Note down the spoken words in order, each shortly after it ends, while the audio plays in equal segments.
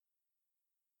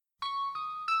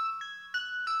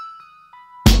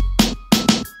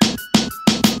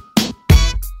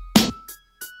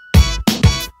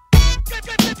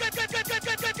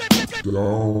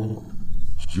Don't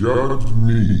judge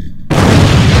me.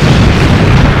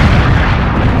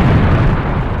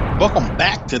 Welcome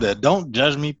back to the Don't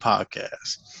Judge Me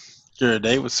podcast. You're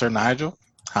today with Sir Nigel,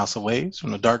 House of Waves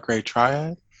from the Dark Gray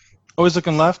Triad. Always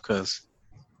looking left because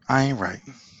I ain't right.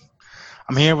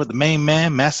 I'm here with the main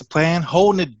man, Master Plan,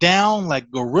 holding it down like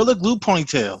Gorilla Glue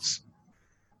ponytails.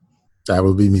 That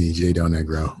would be me, J. Del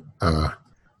Negro.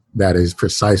 That is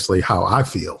precisely how I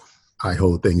feel. I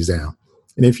hold things down.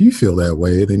 And if you feel that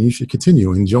way, then you should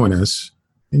continue and join us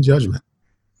in judgment.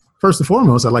 First and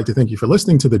foremost, I'd like to thank you for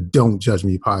listening to the Don't Judge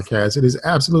Me podcast. It is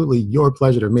absolutely your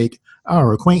pleasure to make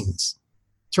our acquaintance.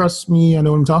 Trust me, I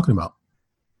know what I'm talking about.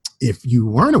 If you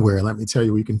weren't aware, let me tell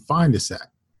you where you can find us at.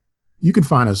 You can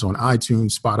find us on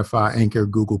iTunes, Spotify, Anchor,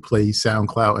 Google Play,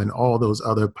 SoundCloud, and all those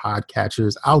other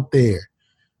podcatchers out there.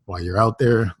 While you're out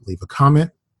there, leave a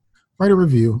comment, write a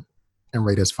review, and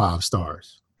rate us 5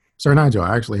 stars. Sir Nigel,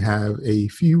 I actually have a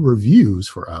few reviews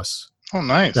for us. Oh,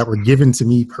 nice. That were given to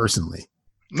me personally.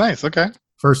 Nice, okay.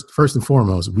 First and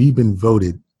foremost, we've been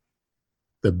voted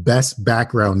the best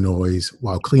background noise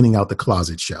while cleaning out the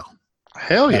closet show.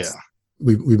 Hell yeah.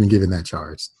 We've been given that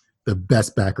charge. The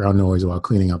best background noise while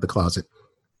cleaning out the closet.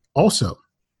 Also,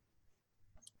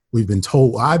 I've been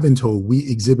told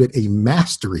we exhibit a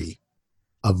mastery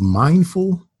of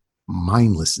mindful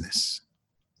mindlessness.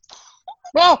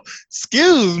 Well,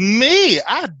 excuse me.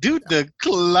 I do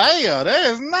declare. That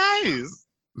is nice.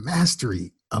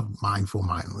 Mastery of mindful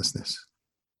mindlessness.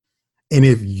 And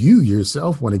if you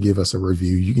yourself want to give us a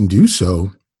review, you can do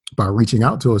so by reaching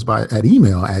out to us at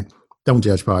email at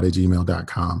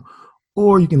don'tjudgepod@gmail.com,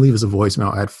 or you can leave us a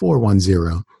voicemail at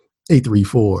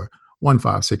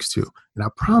 410-834-1562. And I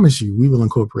promise you, we will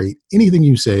incorporate anything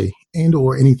you say and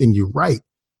or anything you write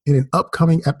in an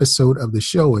upcoming episode of the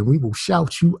show, and we will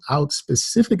shout you out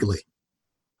specifically.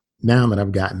 Now that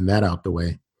I've gotten that out the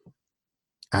way,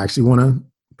 I actually want to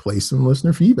play some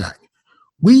listener feedback.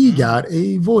 We got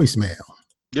a voicemail.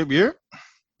 Yep.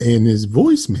 And this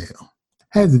voicemail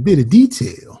has a bit of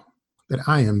detail that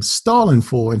I am stalling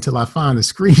for until I find a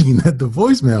screen that the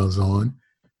voicemail is on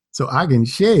so I can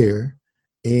share.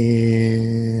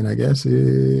 And I guess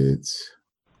it's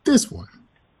this one.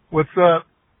 What's up?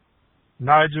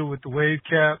 Nigel with the wave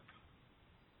cap.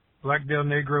 Black Del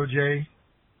Negro J.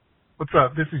 What's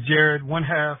up? This is Jared, one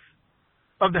half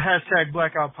of the hashtag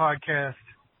Blackout Podcast.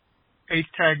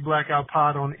 #, Blackout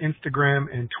Pod on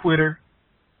Instagram and Twitter,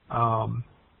 and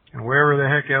wherever the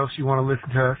heck else you want to listen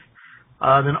to us.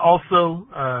 Then also,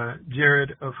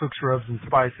 Jared of Hooks, Rubs, and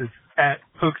Spices at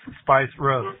Hooks Spice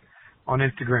Rubs on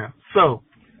Instagram. So,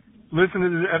 listen to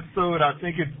this episode. I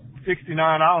think it's 69.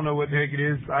 I don't know what the heck it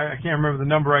is. I can't remember the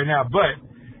number right now. But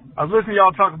I was listening to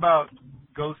y'all talk about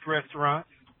ghost restaurants.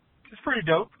 It's pretty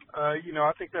dope. I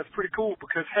think that's pretty cool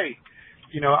because, hey,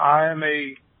 I am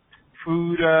a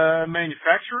food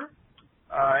manufacturer,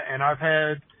 and I've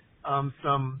had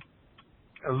some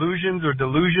illusions or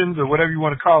delusions or whatever you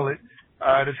want to call it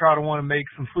to try to want to make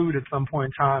some food at some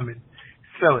point in time and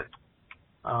sell it.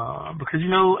 Because,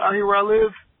 out here where I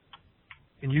live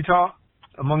in Utah,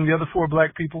 among the other 4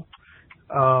 black people,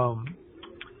 the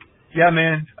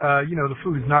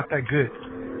food is not that good.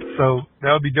 So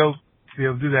that would be dope to be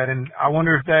able to do that. And I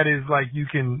wonder if that is like you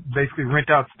can basically rent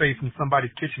out space in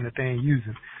somebody's kitchen that they ain't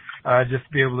using. Just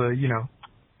to be able to,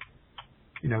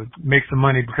 make some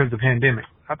money because of the pandemic.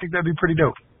 I think that'd be pretty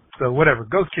dope. So whatever,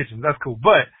 ghost kitchens, that's cool.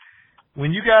 But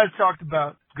when you guys talked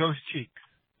about ghost cheeks,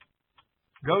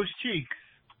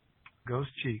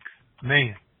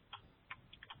 man,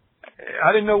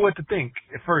 I didn't know what to think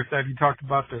at first after you talked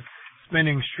about the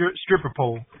spinning stripper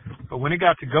pole. But when it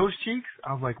got to ghost cheeks,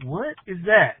 I was like, what is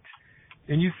that?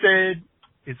 And you said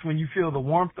it's when you feel the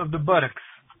warmth of the buttocks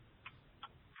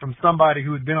from somebody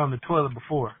who had been on the toilet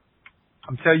before.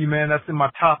 I'm telling you, man, that's in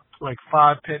my top, 5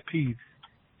 pet peeves,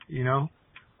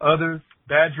 Others,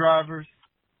 bad drivers,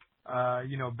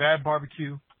 bad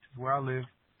barbecue, which is where I live.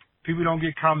 People don't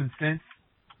get common sense.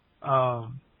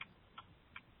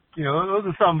 Those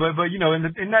are some, but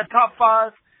in that top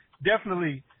 5,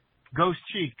 definitely ghost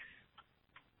cheeks.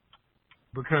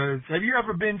 Because have you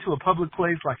ever been to a public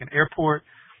place like an airport,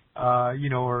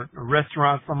 or a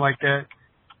restaurant, something like that,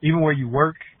 even where you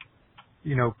work,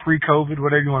 pre-COVID,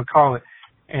 whatever you want to call it,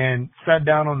 and sat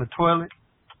down on the toilet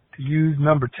to use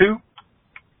number 2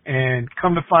 and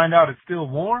come to find out it's still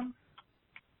warm?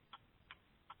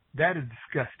 That is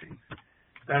disgusting.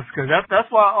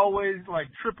 That's why I always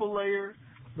triple layer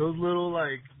those little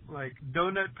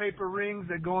donut paper rings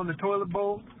that go in the toilet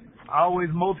bowl. I always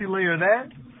multi-layer that,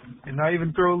 and I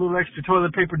even throw a little extra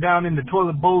toilet paper down in the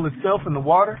toilet bowl itself in the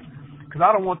water, because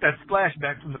I don't want that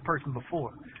splashback from the person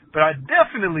before. but I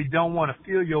definitely don't want to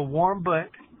feel your warm butt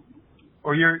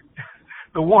or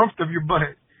the warmth of your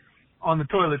butt on the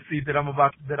toilet seat that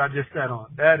I just sat on.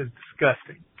 That is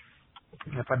disgusting.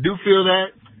 And if I do feel that,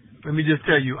 let me just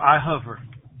tell you, I hover.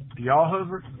 Do y'all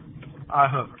hover? I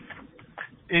hover.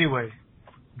 Anyway,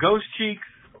 Ghost Cheeks,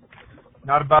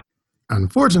 not about.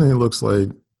 Unfortunately, it looks like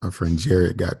our friend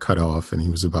Jared got cut off and he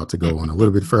was about to go on a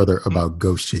little bit further about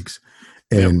Ghost Cheeks.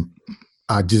 And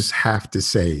I just have to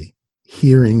say,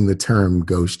 hearing the term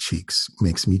Ghost Cheeks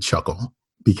makes me chuckle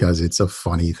because it's a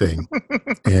funny thing.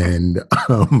 And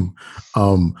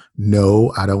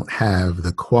no, I don't have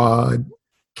the quad,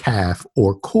 calf,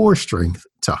 or core strength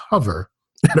to hover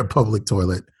at a public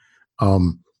toilet.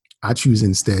 I choose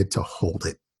instead to hold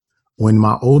it. When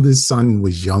my oldest son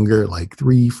was younger, like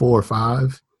 3, 4,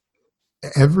 5,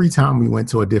 every time we went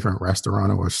to a different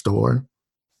restaurant or store,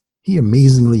 he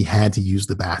amazingly had to use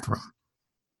the bathroom.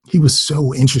 He was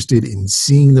so interested in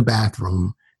seeing the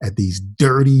bathroom at these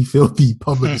dirty, filthy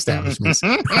public establishments.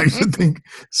 I used to think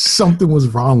something was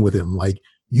wrong with him. Like,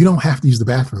 you don't have to use the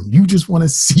bathroom. You just want to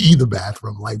see the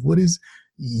bathroom. Like, what is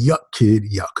yuck, kid,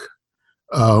 yuck?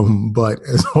 But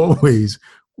as always,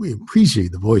 we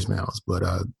appreciate the voicemails. But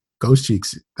Ghost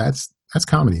Cheeks, that's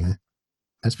comedy, man.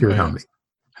 That's pure comedy.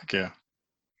 Heck yeah.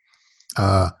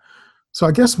 So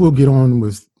I guess we'll get on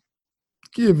with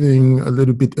giving a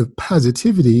little bit of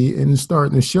positivity and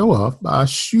starting the show off by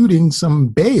shooting some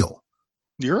bail.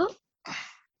 Yeah.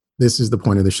 This is the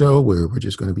point of the show where we're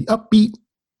just going to be upbeat,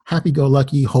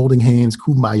 happy-go-lucky, holding hands,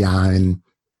 kumbaya, and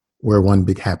we're one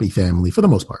big happy family for the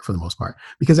most part.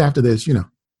 Because after this,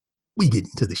 we get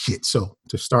into the shit. So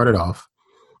to start it off,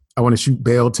 I want to shoot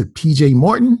bail to PJ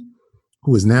Morton,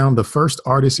 who is now the first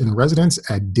artist in residence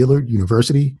at Dillard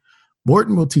University.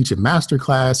 Morton will teach a master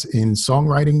class in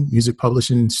songwriting, music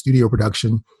publishing, studio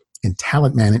production, and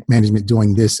talent management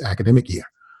during this academic year.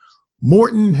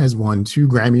 Morton has won 2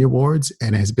 Grammy Awards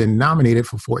and has been nominated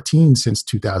for 14 since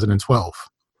 2012.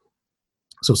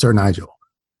 So, Sir Nigel,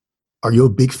 are you a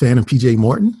big fan of PJ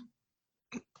Morton?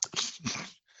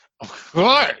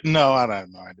 What? No, I have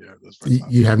no idea.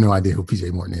 You have no idea who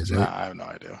PJ Morton is, right? Nah, I have no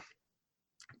idea.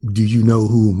 Do you know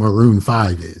who Maroon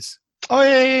 5 is? Oh,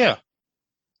 yeah.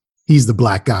 He's the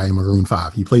black guy in Maroon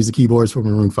 5. He plays the keyboards for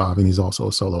Maroon 5, and he's also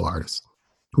a solo artist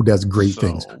who does great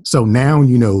things. So now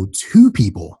you know 2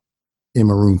 people in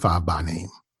Maroon 5 by name.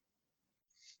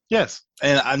 Yes.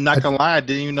 And I'm not going to lie, I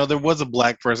didn't even know there was a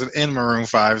black person in Maroon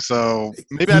 5. So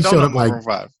maybe I don't know Maroon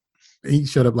 5. He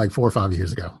showed up like 4 or 5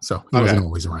 years ago. So he wasn't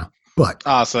always around. But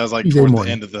so that's like towards the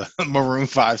end of the Maroon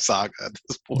 5 saga at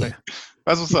this point. Yeah.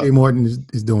 That's what's up. PJ Morton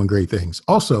is doing great things.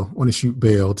 Also, want to shoot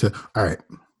bail to, all right,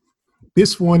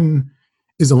 this one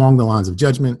is along the lines of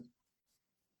judgment.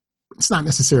 It's not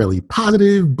necessarily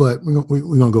positive, but we're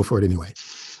going to go for it anyway.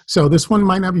 So this one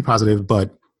might not be positive,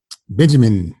 but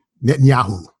Benjamin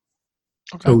Netanyahu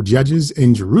told judges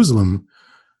in Jerusalem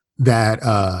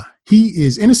that he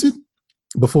is innocent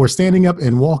before standing up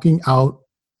and walking out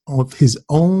of his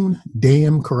own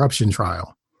damn corruption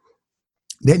trial.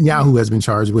 Netanyahu has been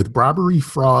charged with robbery,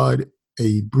 fraud,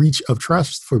 a breach of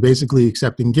trust for basically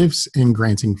accepting gifts and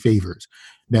granting favors.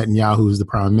 Netanyahu is the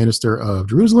prime minister of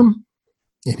Jerusalem,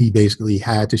 and he basically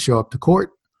had to show up to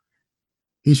court.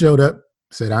 He showed up,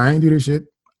 said, I ain't do this shit.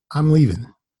 I'm leaving,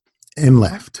 and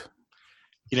left.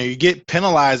 You get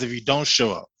penalized if you don't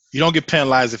show up. You don't get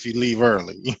penalized if you leave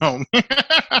early.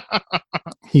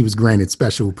 He was granted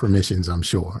special permissions, I'm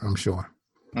sure.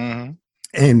 Mm-hmm.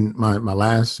 And my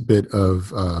last bit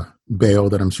of bail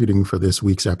that I'm shooting for this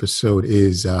week's episode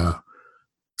is I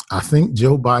think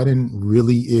Joe Biden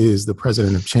really is the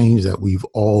president of change that we've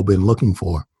all been looking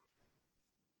for.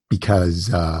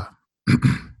 Because I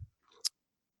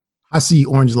see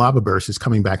Orange Lava Burst is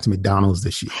coming back to McDonald's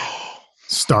this year,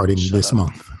 starting this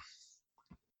month.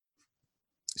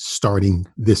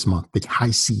 The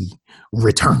High C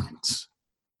returns.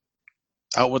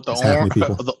 Out with the orange.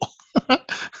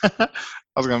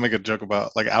 I was gonna make a joke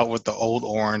about like out with the old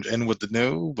orange and with the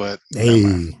new, but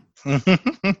hey,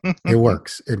 it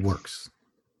works.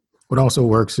 What also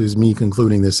works is me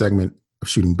concluding this segment of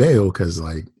shooting bail because,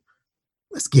 like,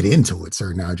 let's get into it,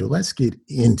 Sir Nigel. Let's get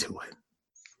into it.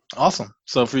 Awesome.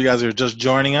 So for you guys who are just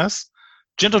joining us,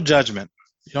 gentle judgment.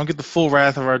 You don't get the full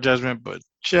wrath of our judgment, but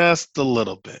just a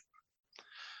little bit.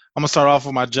 I'm gonna start off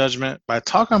with my judgment by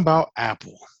talking about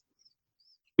Apple.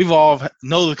 We've all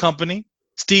know the company.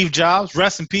 Steve Jobs,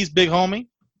 rest in peace, big homie.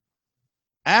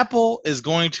 Apple is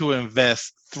going to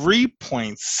invest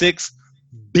 $3.6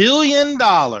 billion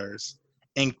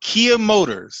in Kia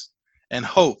Motors in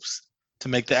hopes to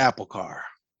make the Apple car.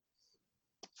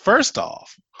 First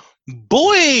off,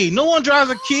 Boy, no one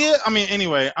drives a Kia. I mean,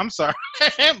 anyway, I'm sorry.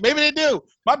 Maybe they do.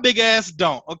 My big ass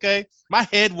don't. Okay, my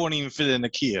head won't even fit in a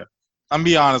Kia. I'm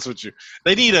be honest with you.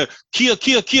 They need a Kia.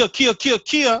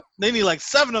 They need like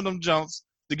 7 of them jumps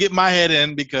to get my head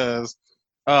in because,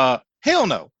 hell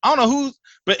no. I don't know who's.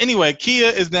 But anyway, Kia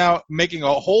is now making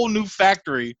a whole new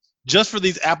factory just for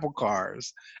these Apple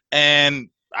cars, and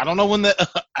I don't know when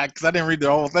because I didn't read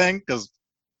the whole thing because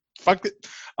fuck it.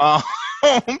 Fuck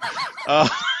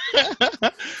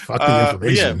the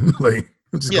information. Yeah. Like,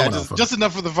 just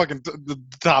enough for the fucking the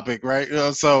topic, right?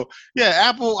 So yeah,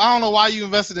 Apple. I don't know why you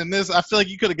invested in this. I feel like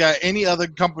you could have got any other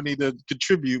company to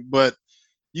contribute, but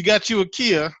you got you a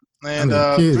Kia and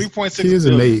 3.6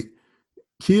 billion.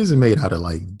 Kias are made out of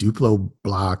like Duplo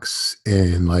blocks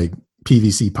and like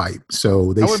PVC pipe,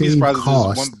 so they save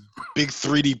cost. One big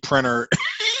 3D printer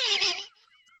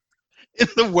in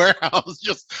the warehouse,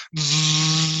 just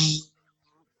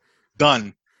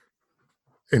done.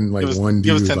 And like one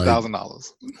dude, give us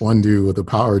 $10,000. One dude with a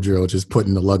power drill just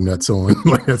putting the lug nuts on.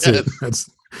 Like that's it.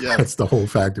 That's the whole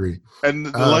factory. And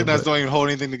the lug nuts don't even hold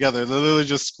anything together. They're literally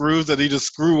just screws that he just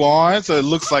screw on, so it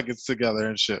looks like it's together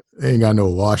and shit. They ain't got no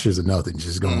washers or nothing.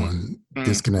 Just going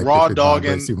disconnect. Raw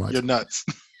dogging your nuts.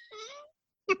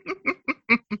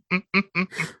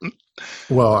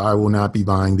 Well, I will not be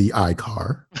buying the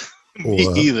iCar. Me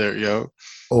either, yo.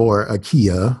 Or a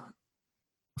Kia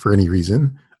for any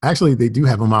reason. Actually, they do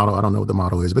have a model. I don't know what the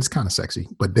model is, but it's kind of sexy.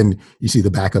 But then you see the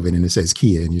back of it and it says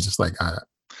Kia, and you're just like, no,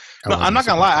 I'm not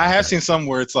gonna lie. I have seen some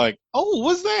where it's like, oh,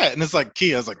 what's that? And it's like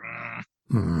Kia. It's like,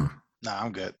 nah,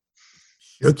 I'm good.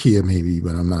 A Kia maybe,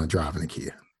 but I'm not driving a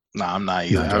Kia. Nah, I'm not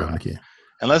either. Not driving a Kia.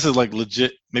 Unless it's like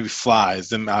legit, maybe flies,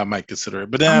 then I might consider it.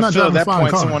 But then I feel at that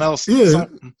point, someone else. Yeah,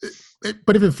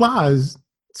 but if it flies,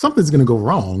 something's gonna go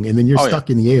wrong, and then you're stuck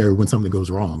in the air when something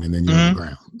goes wrong, and then you're on the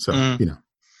ground. So you know.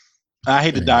 I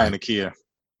hate to die in a Kia.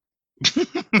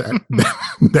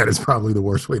 that is probably the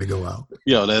worst way to go out.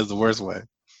 Yo, that is the worst way.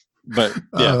 But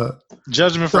yeah,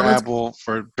 judgment for Apple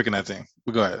for picking that thing.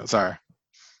 But go ahead. Sorry.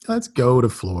 Let's go to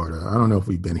Florida. I don't know if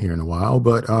we've been here in a while,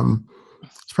 but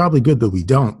it's probably good that we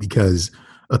don't because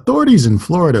authorities in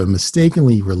Florida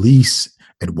mistakenly release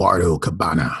Eduardo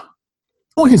Cabana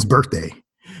on his birthday,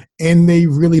 and they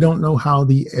really don't know how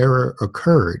the error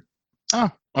occurred. Oh,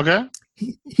 okay.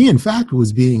 He, in fact,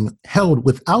 was being held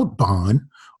without bond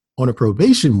on a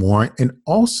probation warrant and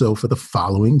also for the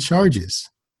following charges: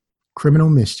 criminal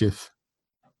mischief,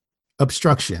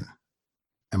 obstruction,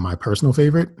 and my personal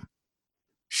favorite,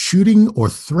 shooting or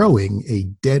throwing a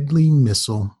deadly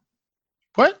missile.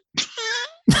 What?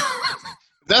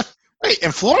 Wait,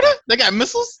 in Florida? They got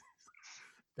missiles?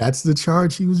 That's the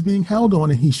charge he was being held on,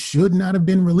 and he should not have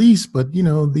been released. But, you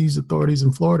know, these authorities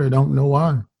in Florida don't know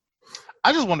why.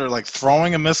 I just wonder, like,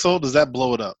 throwing a missile, does that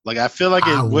blow it up? Like, I feel like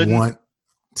it wouldn't. I want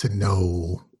to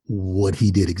know what he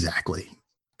did exactly.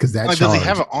 Because that like, does he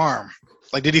have an arm?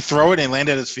 Like, did he throw it and land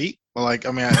at his feet? Or like,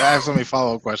 I mean, I have so many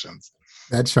follow-up questions.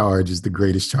 That charge is the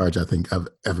greatest charge I think I've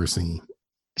ever seen.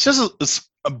 It's just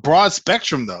a broad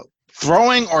spectrum, though.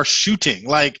 Throwing or shooting.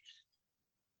 Like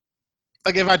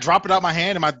if I drop it out my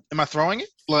hand, am I throwing it?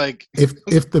 Like,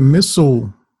 if the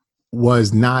missile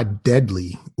was not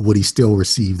deadly, would he still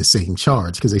receive the same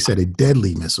charge? Because they said a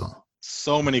deadly missile.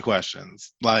 So many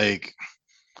questions. Like,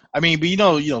 I mean, but you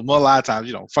know, a lot of times,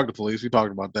 fuck the police. We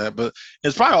talked about that, but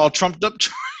it's probably all trumped up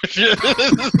charges.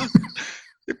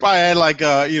 He probably had like,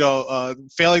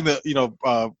 failing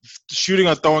the, shooting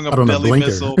or throwing a deadly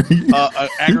missile,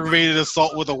 aggravated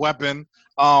assault with a weapon,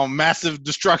 massive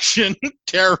destruction,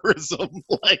 terrorism.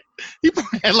 Like, he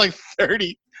probably had like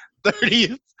 30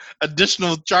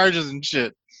 additional charges and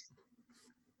shit.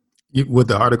 What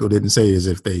the article didn't say is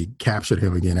if they captured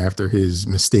him again after his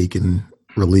mistaken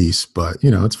release, but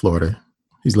it's Florida.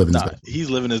 He's living his best. He's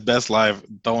living his best life,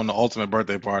 throwing the ultimate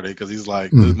birthday party because he's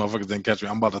like, these motherfuckers didn't catch me.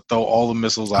 I'm about to throw all the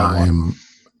missiles I want. I'm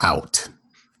out.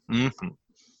 Mm-hmm.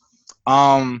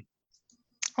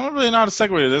 I don't really know how to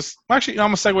segue to this. Actually, I'm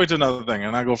gonna segue to another thing,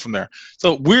 and I go from there.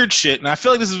 So weird shit, and I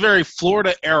feel like this is very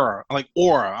Florida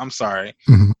aura. I'm sorry.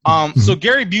 So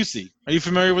Gary Busey, are you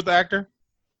familiar with the actor?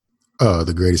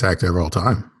 The greatest actor of all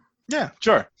time. Yeah,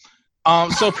 sure.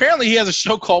 So apparently he has a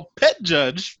show called Pet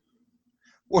Judge,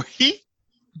 where he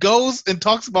goes and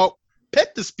talks about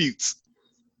pet disputes.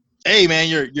 Hey man,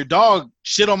 your dog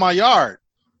shit on my yard.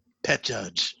 Pet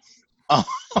Judge.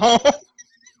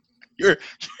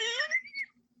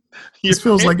 This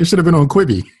feels like it should have been on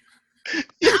Quibi.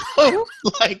 I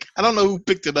don't know who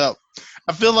picked it up.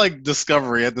 I feel like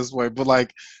Discovery at this point,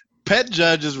 but Pet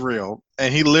Judge is real,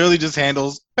 and he literally just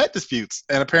handles pet disputes.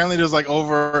 And apparently, there's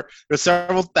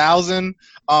several thousand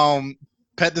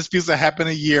pet disputes that happen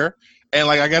a year. And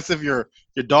like I guess if your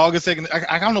dog is taking,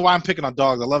 I don't know why I'm picking on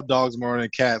dogs. I love dogs more than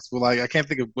cats, but like I can't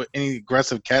think of what any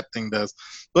aggressive cat thing does.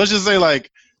 But let's just say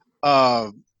like,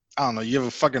 I don't know, you have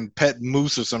a fucking pet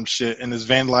moose or some shit and is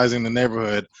vandalizing the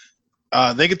neighborhood.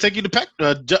 They could take you to pet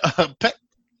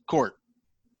court.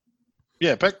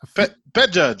 Yeah,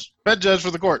 pet judge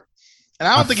for the court. And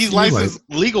I don't think he's licensed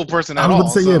legal person at all. I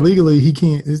was about to say, yeah, legally he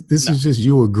can't. This is just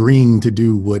you agreeing to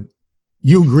do what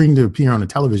you agreeing to appear on a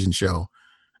television show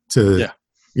to,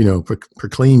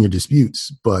 proclaim your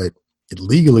disputes. But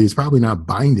legally, it's probably not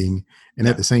binding. And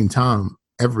at the same time,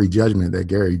 every judgment that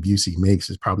Gary Busey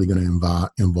makes is probably going to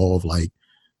involve like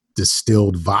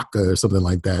distilled vodka or something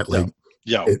like that,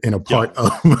 in a part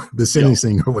of the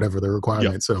sentencing or whatever the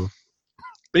requirement. So,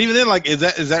 but even then, like, is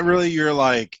that really your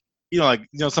like?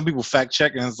 Some people fact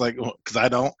check and it's like, because I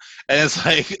don't. And it's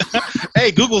like,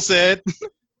 hey, Google said,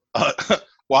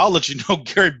 well, I'll let you know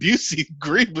Gary Busey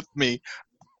agreed with me.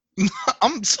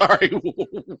 I'm sorry,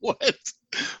 what?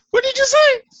 What did you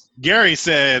say? Gary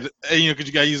said, because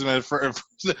you got to use him as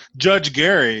Judge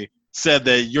Gary said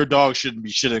that your dog shouldn't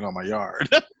be shitting on my yard.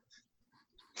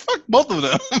 Fuck both of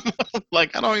them.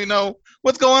 Like, I don't even know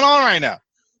what's going on right now.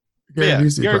 Gary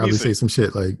Busey probably say some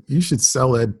shit like, you should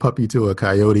sell that puppy to a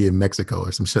coyote in Mexico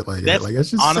or some shit like that. Like, that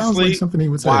just sounds like something he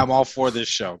would say. Why I'm all for this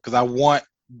show, because I want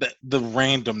the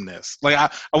randomness. Like, I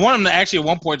want him to actually at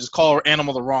one point just call an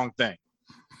animal the wrong thing.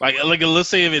 Like let's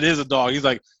say if it is a dog, he's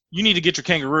like, you need to get your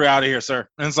kangaroo out of here, sir.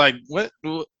 And it's like, what?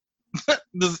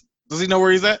 Does he know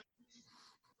where he's at?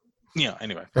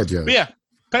 Anyway. Pet judge. But yeah,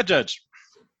 pet judge.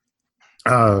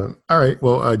 All right.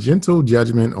 Well, a gentle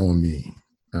judgment on me.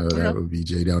 That would be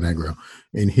J. Del Negro.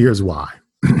 And here's why.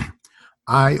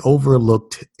 I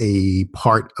overlooked a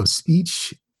part of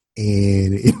speech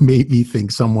and it made me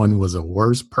think someone was a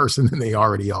worse person than they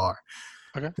already are.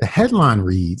 Okay. The headline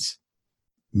reads,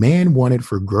 man wanted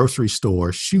for grocery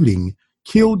store shooting,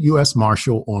 killed U.S.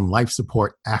 Marshal on life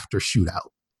support after shootout.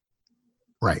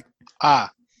 Right. I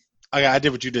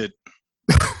did what you did.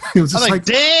 It was just like,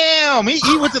 damn,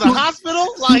 he went to the hospital?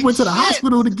 Like, he went to the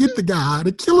hospital to get the guy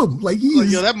to kill him. Like,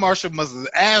 that Marshal must have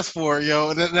asked for it, yo.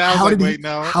 And then I was like,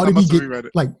 how did he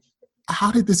get, like, how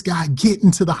did this guy get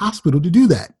into the hospital to do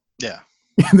that? Yeah.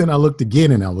 And then I looked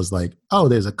again and I was like, oh,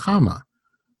 there's a comma.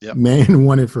 Yep. Man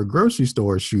wanted for grocery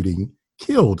store shooting,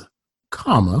 killed,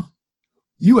 comma,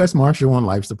 U.S. Marshal on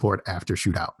life support after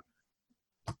shootout.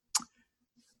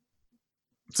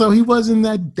 So he wasn't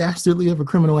that dastardly of a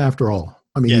criminal after all.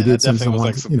 I mean, he did someone, was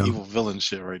like some evil villain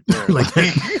shit right there. Like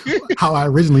how I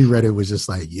originally read it was just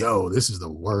like, yo, this is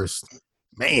the worst.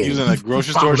 Man, he was in a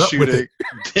grocery store shooting.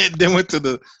 Then went to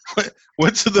the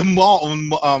mall,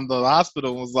 the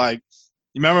hospital, and was like,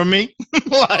 "You remember me?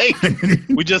 Like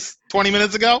we just 20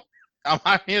 minutes ago.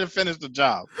 I'm here to finish the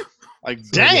job." Like,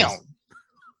 so damn.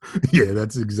 Yeah,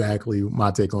 that's exactly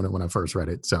my take on it when I first read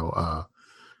it. So,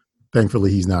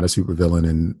 thankfully, he's not a supervillain,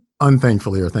 and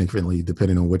unthankfully or thankfully,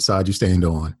 depending on which side you stand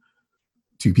on,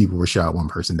 2 people were shot, 1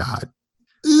 person died.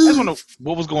 I just wonder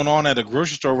what was going on at a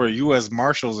grocery store where U.S.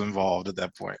 Marshals involved at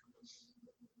that point.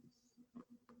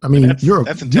 I mean, you're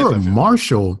a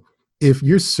marshal if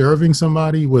you're serving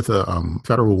somebody with a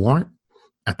federal warrant.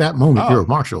 At that moment, you're a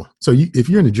marshal. So if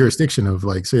you're in the jurisdiction of,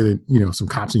 like, say that some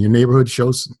cops in your neighborhood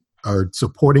are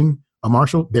supporting a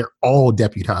marshal, they're all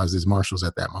deputized as marshals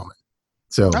at that moment.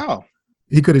 So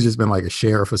he could have just been like a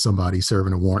sheriff or somebody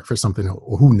serving a warrant for something,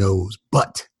 or who knows.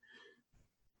 But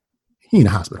he in the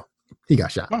hospital. He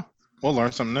got shot. Oh, we'll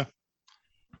learn something new.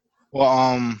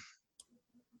 Well,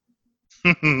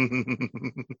 this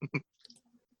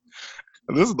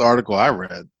is the article I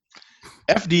read.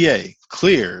 FDA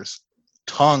clears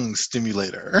tongue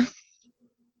stimulator.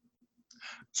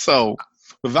 So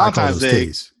with Valentine's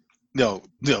Day, let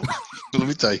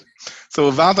me tell you. So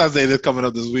with Valentine's Day that's coming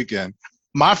up this weekend,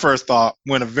 my first thought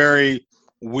went a very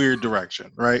weird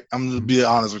direction, right? I'm going to be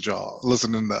honest with y'all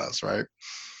listening to us, right?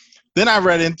 Then I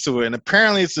read into it, and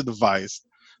apparently it's a device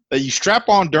that you strap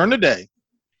on during the day,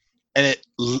 and it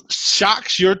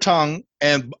shocks your tongue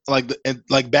and like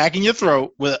back in your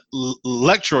throat with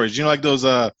electrodes. Like those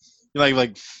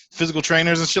like physical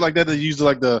trainers and shit like that. They use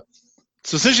so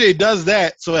essentially it does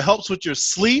that, so it helps with your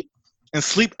sleep and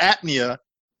sleep apnea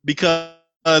because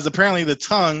apparently the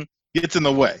tongue gets in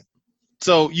the way.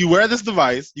 So you wear this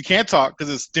device, you can't talk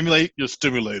because it's stimulating your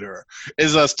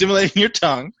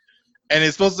tongue. And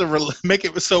it's supposed to make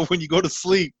it so when you go to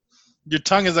sleep, your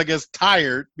tongue is, I guess,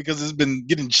 tired because it's been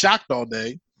getting shocked all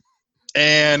day.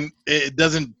 And it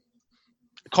doesn't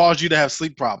cause you to have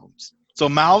sleep problems. So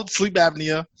mild sleep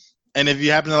apnea. And if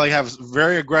you happen to have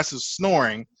very aggressive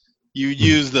snoring, you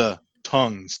use the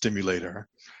tongue stimulator.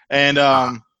 and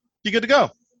you're good to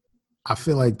go. I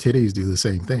feel like titties do the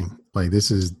same thing. Like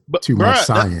this is But, too bruh, much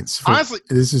science. honestly,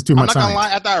 this is too I'm much not gonna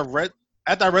science. lie.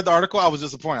 After I read the article, I was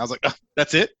disappointed. I was like,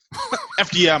 "That's it."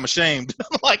 FDA, I'm ashamed.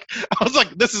 Like I was like,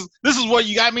 "This is what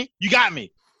you got me. You got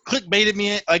me. Clickbaited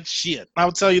me like shit." I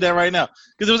would tell you that right now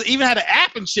because it was even had an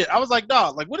app and shit. I was like,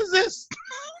 "Dog, like what is this?"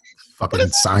 Fucking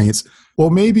science. Well,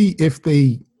 maybe if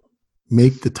they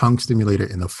make the tongue stimulator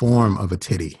in the form of a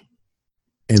titty,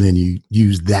 and then you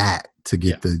use that to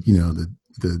get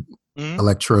the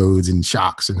electrodes and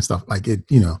shocks and stuff like it,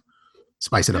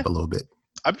 spice it up a little bit.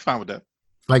 I'd be fine with that.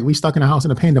 Like we stuck in a house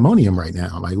in a pandemonium right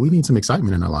now. Like we need some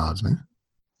excitement in our lives, man.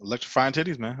 Electrifying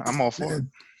titties, man. I'm all for it.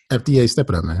 FDA, step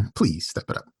it up, man. Please step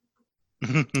it up.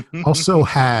 Also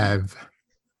have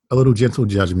a little gentle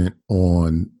judgment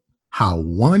on how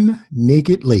one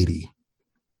naked lady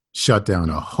shut down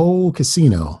a whole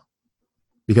casino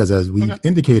because as we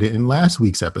indicated in last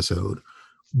week's episode,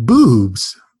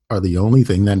 boobs are the only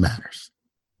thing that matters.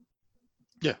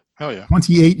 Yeah, hell yeah.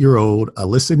 28-year-old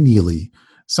Alyssa Neely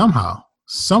somehow,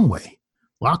 someway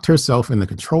locked herself in the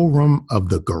control room of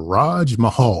the Garage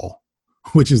Mahal,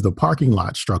 which is the parking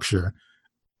lot structure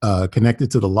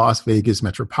connected to the Las Vegas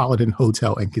Metropolitan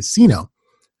Hotel and Casino.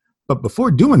 But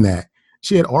before doing that,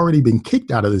 she had already been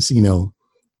kicked out of the casino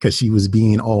because she was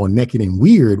being all naked and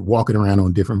weird, walking around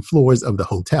on different floors of the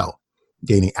hotel,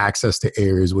 gaining access to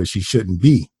areas where she shouldn't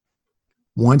be.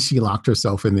 Once she locked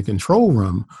herself in the control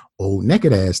room, old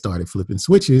naked ass started flipping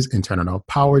switches and turning off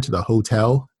power to the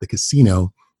hotel, the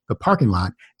casino, the parking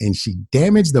lot, and she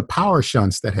damaged the power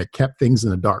shunts that had kept things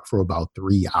in the dark for about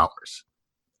 3 hours.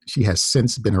 She has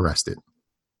since been arrested.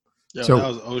 Yeah, So, that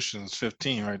was Ocean's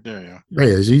 15 right there, yeah.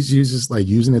 Yeah, she's just like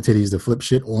using the titties to flip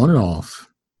shit on and off,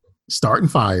 starting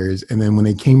fires, and then when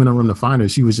they came in the room to find her,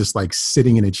 she was just like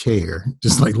sitting in a chair,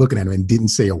 just like looking at him and didn't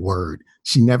say a word.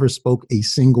 She never spoke a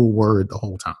single word the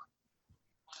whole time.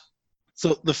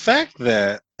 So the fact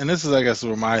that, and this is I guess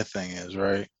where my thing is,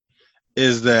 right,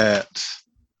 is that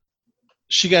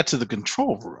she got to the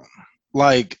control room.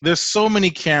 Like there's so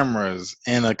many cameras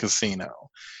in a casino.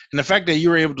 And the fact that you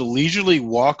were able to leisurely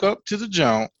walk up to the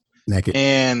jump Naked.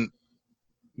 and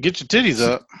get your titties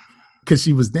up. Because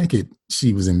she was naked,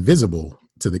 she was invisible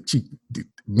to the.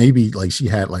 Maybe like she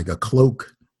had like a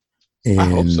cloak, and I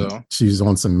hope so. She was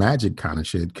on some magic kind of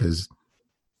shit. Because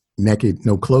naked,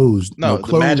 no clothes, No,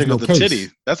 clothes, the magic no of the case. titty.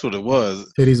 That's what it was.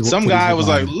 Some Titties guy were was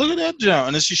like, gone. "Look at that jump,"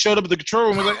 and then she showed up at the control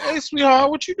room and was like, "Hey, sweetheart,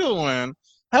 what you doing?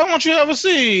 How want you ever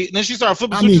see?" And then she started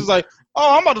flipping switches like,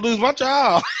 "Oh, I'm about to lose my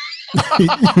job."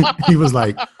 He was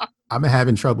like, "I'm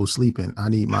having trouble sleeping. I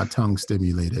need my tongue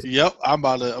stimulated." Yep, I'm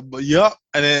about to. Yep,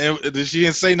 and then she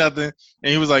didn't say nothing,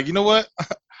 and he was like, "You know what?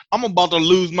 I'm about to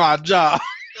lose my job."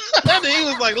 And then he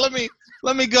was like,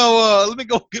 "Let me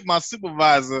go get my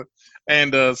supervisor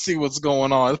and see what's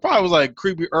going on." It probably was like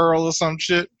Creepy Earl or some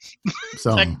shit.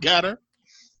 So That got her.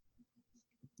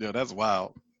 Yeah, that's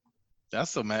wild.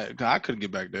 That's so mad. I couldn't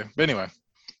get back there. But anyway,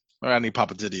 I need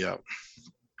Papa Titty out.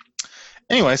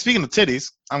 Anyway, speaking of titties,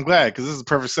 I'm glad because this is a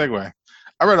perfect segue.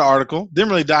 I read an article, didn't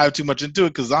really dive too much into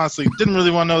it because honestly, didn't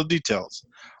really want to know the details.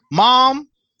 Mom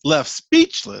left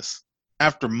speechless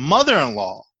after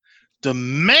mother-in-law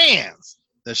demands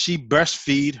that she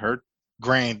breastfeed her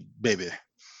grandbaby.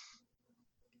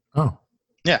 oh,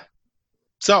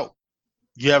 So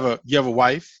you have a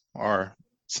wife or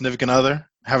significant other,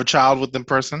 have a child with them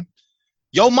person.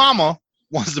 Your mama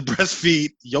wants to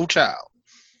breastfeed your child.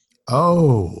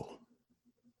 oh,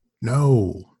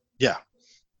 no, Yeah.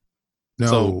 no.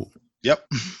 So, yep.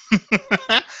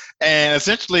 And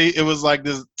essentially, it was like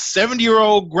this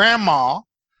 70-year-old grandma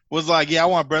was like, "Yeah, I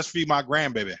want to breastfeed my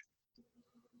grandbaby."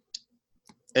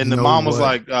 And the mom was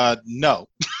like, "No,"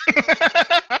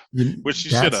 which she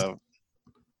should have.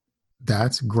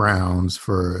 That's grounds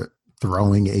for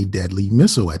throwing a deadly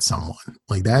missile at someone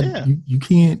like that. Yeah.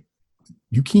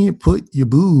 You can't put your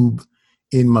boob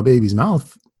in my baby's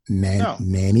mouth, No.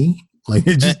 nanny. Like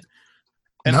it just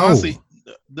And no. honestly,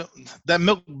 that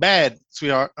milk bad,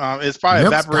 sweetheart. It's probably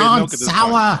Milk's evaporated gone milk at this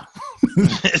sour.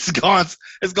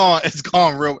 point. It's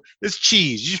gone real. It's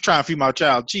cheese. You're trying to feed my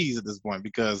child cheese at this point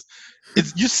because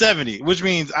you're 70, which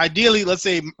means ideally, let's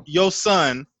say your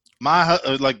son, my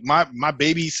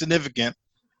baby significant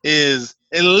is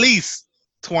at least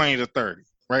 20 to 30,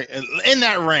 right? In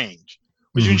that range,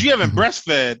 which means you haven't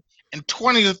breastfed in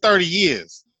 20 to 30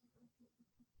 years.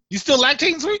 You still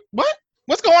lactating, sweet? What?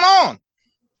 What's going on?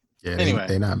 Yeah, Anyway.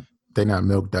 they're not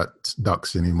milk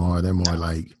ducks anymore. They're more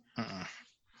like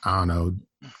I don't know,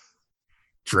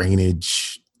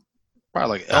 drainage.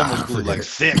 Probably like Elmer's glue, like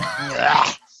thick.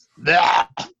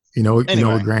 You know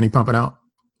Anyway. what Granny pumping out?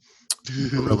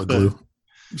 Gorilla glue.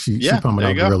 She Yeah, pumping there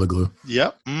out you go. Gorilla Glue.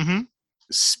 Yep. Mm-hmm.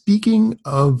 Speaking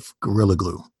of Gorilla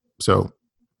Glue, so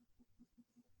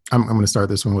I'm going to start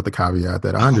this one with the caveat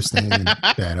that I understand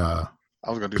that I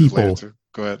was going to do this later too.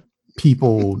 Go ahead.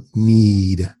 people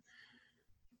need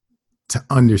to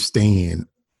understand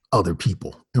other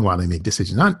people and why they make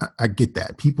decisions. I get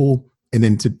that. People, and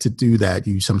then to do that,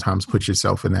 you sometimes put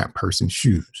yourself in that person's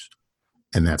shoes,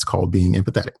 and that's called being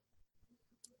empathetic.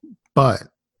 But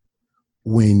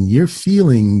when your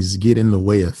feelings get in the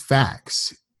way of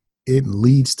facts, it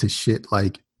leads to shit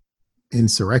like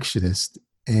insurrectionists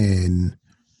and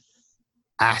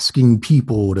asking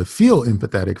people to feel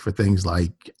empathetic for things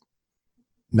like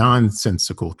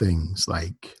nonsensical things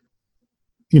like,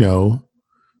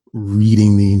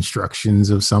 reading the instructions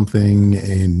of something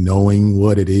and knowing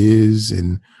what it is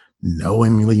and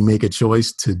knowingly make a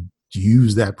choice to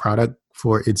use that product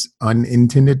for its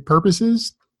unintended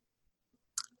purposes.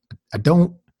 I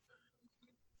don't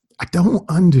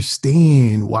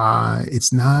understand why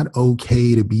it's not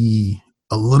okay to be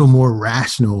a little more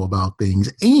rational about things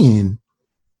and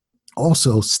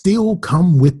also still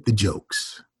come with the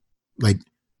jokes. Like,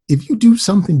 if you do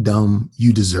something dumb,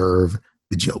 you deserve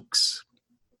the jokes.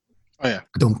 Oh yeah.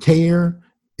 I don't care.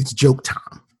 It's joke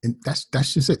time. And that's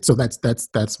just it. So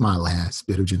that's my last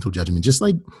bit of gentle judgment. Just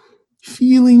like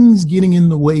feelings getting in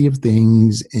the way of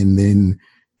things and then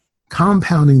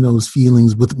compounding those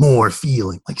feelings with more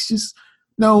feeling. Like, it's just,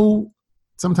 no,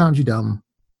 sometimes you're dumb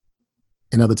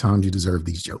and other times you deserve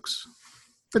these jokes.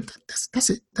 But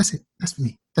that's it. That's it. That's for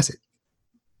me. That's it.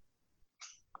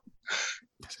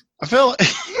 I feel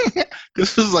like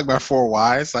this is like my 4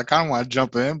 whys. So I kind of want to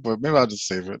jump in, but maybe I'll just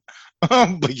save it.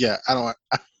 But yeah, I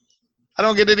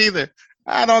don't get it either.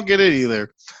 I don't get it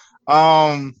either.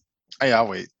 Yeah, I'll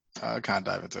wait. Kind of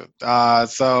dive into it.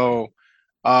 So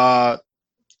I've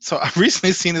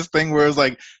recently seen this thing where it's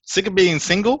like sick of being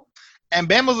single, and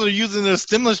Bama's are using their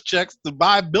stimulus checks to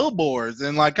buy billboards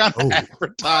and like kind of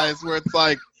advertise where it's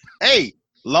like, hey,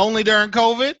 lonely during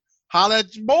COVID, holla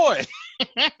at your boy.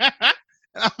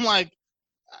 And I'm like,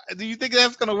 do you think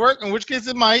that's going to work? In which case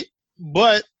it might,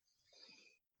 but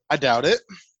I doubt it.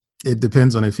 It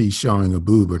depends on if he's showing a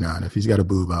boob or not. If he's got a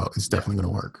boob out, it's definitely going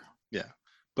to work. Yeah.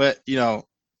 But,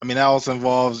 that also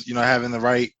involves, having the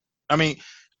right, I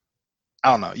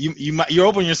don't know. You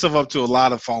open yourself up to a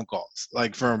lot of phone calls,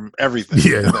 like from everything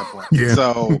at that point. Yeah.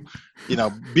 So,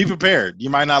 be prepared. You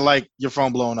might not like your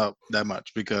phone blowing up that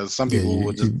much because some people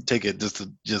will just take it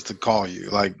just to call you.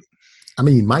 Like,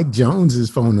 Mike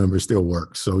Jones's phone number still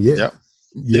works. So yeah. Yep.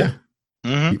 Yeah.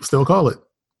 Mm-hmm. People still call it.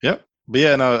 Yep. But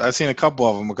yeah, no, I've seen a couple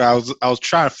of them. I was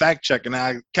trying to fact check and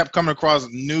I kept coming across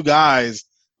new guys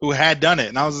who had done it.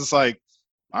 And I was just like,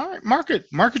 all right, market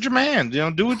your man.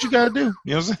 Do what you got to do.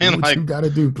 You know what I'm saying? Do what you got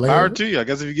to do, player. Power to you. I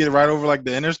guess if you get it right over like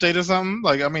the interstate or something,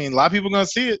 like, a lot of people are going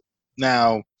to see it.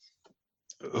 Now,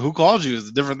 who called you is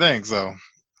a different thing. So,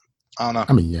 I don't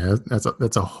know. Yeah,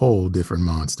 that's a whole different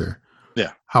monster.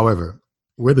 Yeah. However,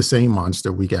 we're the same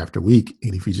monster week after week.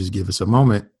 And if you just give us a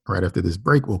moment, right after this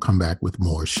break, we'll come back with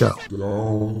more show.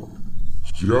 Don't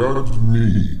judge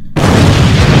me.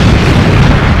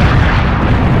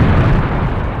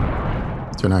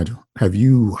 So Nigel, have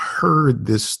you heard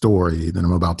this story that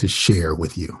I'm about to share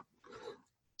with you?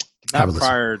 Not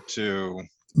prior to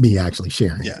me actually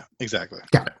sharing. Yeah, exactly.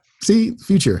 Got it. See,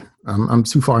 future. I'm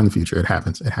too far in the future. It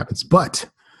happens. But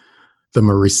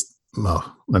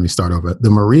let me start over. The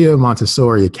Maria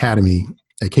Montessori Academy,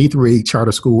 a K-8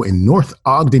 charter school in North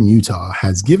Ogden, Utah,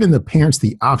 has given the parents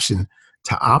the option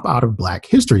to opt out of Black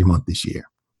History Month this year.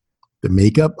 The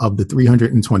makeup of the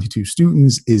 322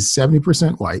 students is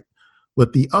 70% white,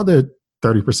 with the other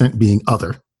 30% being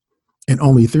other, and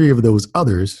only 3 of those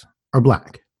others are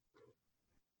Black.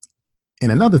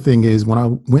 And another thing is, when I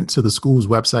went to the school's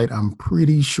website, I'm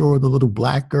pretty sure the little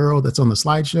Black girl that's on the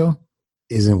slideshow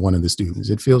isn't one of the students.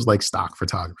 It feels like stock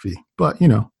photography, but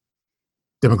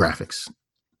demographics.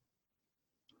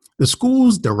 The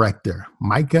school's director,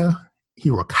 Micah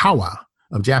Hirokawa,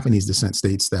 of Japanese descent,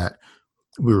 states that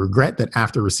we regret that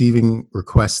after receiving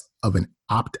requests of an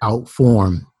opt-out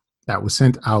form that was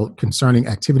sent out concerning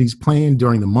activities planned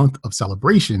during the month of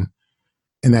celebration,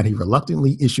 and that he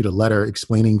reluctantly issued a letter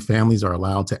explaining families are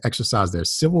allowed to exercise their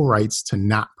civil rights to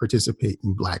not participate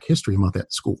in Black History Month at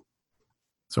the school.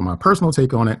 So my personal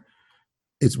take on it,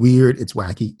 it's weird, it's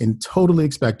wacky, and totally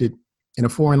expected in a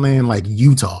foreign land like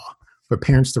Utah for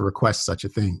parents to request such a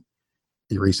thing.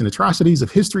 Erasing atrocities of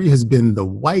history has been the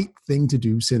white thing to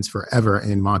do since forever,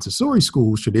 and Montessori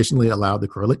schools traditionally allowed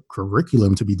the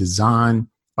curriculum to be designed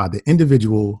by the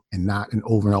individual and not an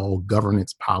overall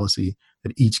governance policy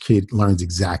that each kid learns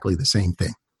exactly the same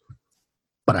thing.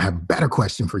 But I have a better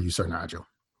question for you, Sir Nigel.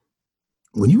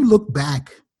 When you look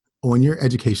back on your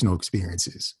educational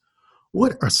experiences,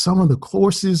 what are some of the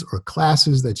courses or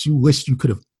classes that you wish you could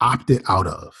have opted out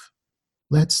of?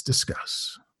 Let's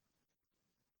discuss.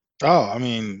 Oh, I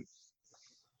mean,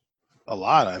 a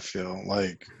lot. I feel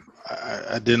like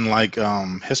I didn't like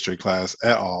history class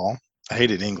at all. I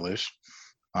hated English.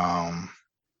 I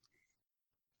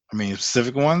mean,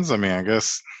 specific ones. I mean, I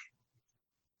guess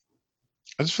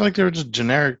I just feel like they were just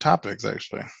generic topics,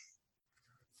 actually.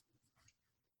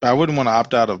 But I wouldn't want to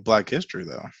opt out of Black history,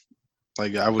 though.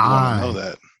 Like, I would want to know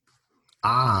that.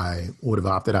 I would have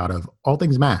opted out of all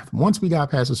things math. Once we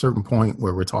got past a certain point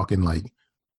where we're talking like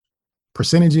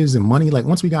percentages and money, like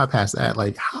once we got past that,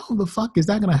 like how the fuck is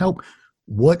that going to help?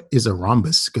 What is a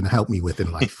rhombus going to help me with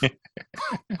in life?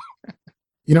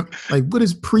 You know, like what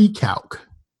is pre-calc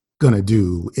going to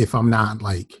do if I'm not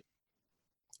like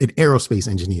an aerospace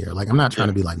engineer? Like I'm not trying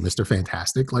to be like Mr.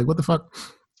 Fantastic. Like what the fuck?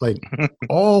 Like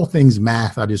all things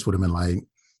math, I just would have been like,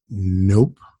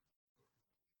 nope.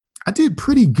 I did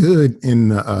pretty good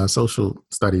in social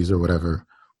studies or whatever,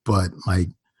 but like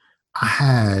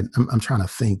I'm trying to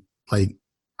think, like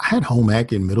I had home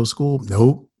ec in middle school.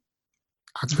 Nope.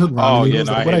 I cook ramen noodles.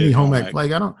 No, like, what I need home ec.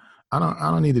 Like I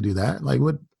don't need to do that. Like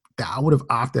what I would have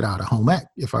opted out of home ec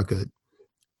if I could.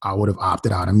 I would have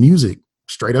opted out of music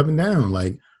straight up and down.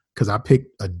 Like, cause I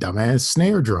picked a dumbass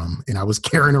snare drum and I was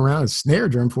carrying around a snare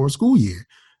drum for a school year.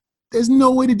 There's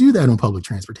no way to do that on public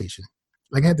transportation.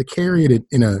 Like I had to carry it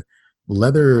in a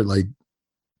leather like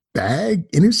bag,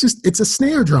 and it's a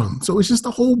snare drum, so it's just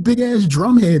a whole big ass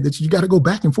drum head that you got to go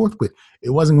back and forth with.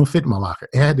 It wasn't gonna fit in my locker.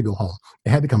 It had to go home.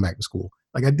 It had to come back to school.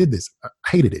 Like I did this. I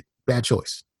hated it. Bad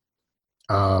choice.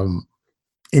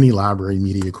 Any library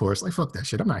media course, like fuck that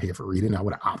shit. I'm not here for reading. I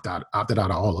would have opted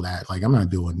out of all of that. Like I'm not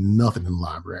doing nothing in the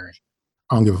library.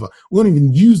 I don't give a fuck. We don't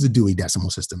even use the Dewey Decimal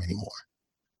System anymore.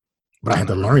 But I had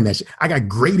to learn that shit. I got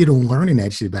graded on learning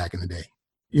that shit back in the day.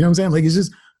 You know what I'm saying? Like it's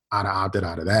just I'd have opted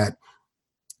out of that.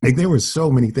 Like there were so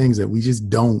many things that we just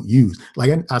don't use.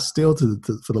 Like I still,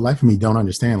 for the life of me, don't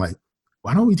understand. Like,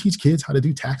 why don't we teach kids how to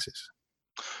do taxes?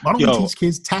 Why don't we teach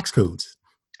kids tax codes?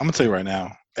 I'm gonna tell you right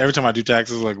now. Every time I do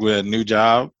taxes, like with a new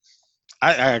job,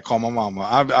 I call my mama.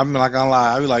 I'm not gonna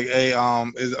lie. I be like, "Hey,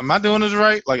 am I doing this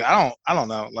right? Like, I don't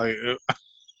know. Like,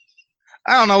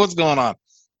 I don't know what's going on.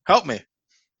 Help me."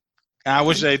 And I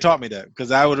wish they taught me that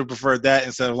because I would have preferred that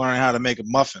instead of learning how to make a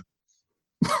muffin.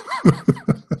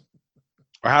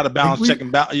 Or how to balance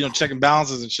checking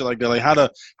balances and shit like that. Like how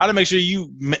to make sure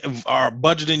you are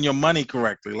budgeting your money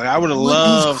correctly. Like I would have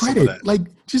loved some of that. Like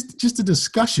just a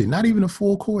discussion, not even a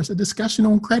full course, a discussion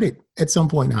on credit at some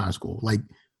point in high school. Like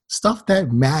stuff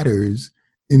that matters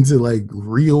into like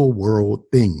real world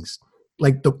things.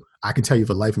 Like I can tell you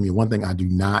for the life of me, one thing I do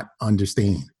not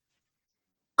understand: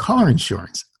 car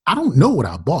insurance. I don't know what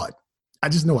I bought. I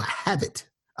just know I have it.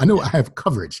 I know I have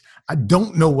coverage. I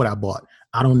don't know what I bought.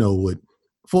 I don't know what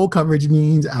full coverage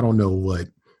means. I don't know what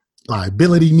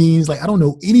liability means. Like, I don't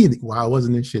know anything. Why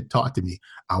wasn't this shit taught to me?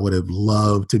 I would have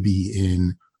loved to be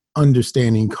in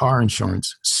understanding car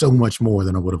insurance so much more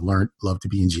than I would have loved to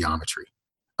be in geometry.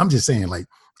 I'm just saying, like,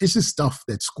 it's just stuff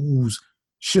that schools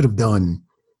should have done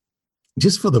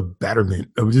just for the betterment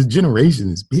of just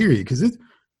generations, period. Because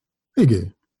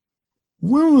nigga,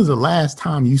 when was the last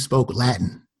time you spoke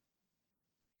Latin?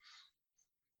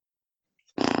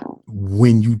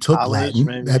 When you took Latin,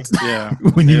 maybe. That's yeah.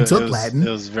 when you took Latin. It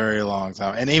was a very long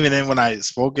time, and even then, when I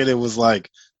spoke it, it was like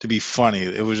to be funny.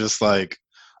 It was just like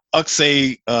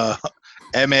uxay,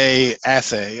 ma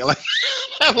assay, like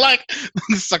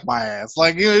suck my ass,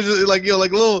 like just, like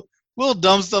like little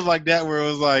dumb stuff like that, where it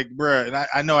was like, bruh. And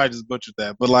I know I just butchered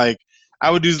that, but like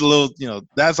I would do the little,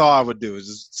 that's all I would do is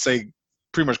just say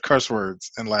pretty much curse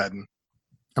words in Latin.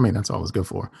 I mean, that's all it's good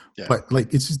for. Yeah. But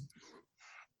like, it's just.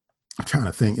 I'm trying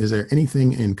to think, is there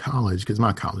anything in college, because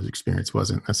my college experience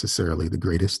wasn't necessarily the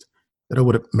greatest, that I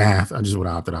would have math. I just would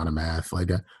have opted out of math. Like,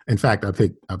 in fact, I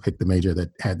picked the major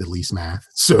that had the least math.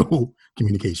 So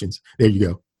communications, there you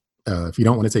go. If you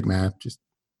don't want to take math, just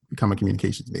become a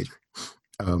communications major.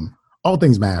 All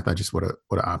things math, I just would have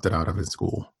opted out of in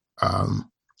school.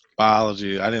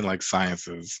 Biology, I didn't like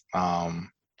sciences. Because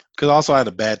also I had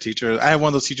a bad teacher. I had one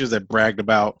of those teachers that bragged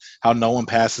about how no one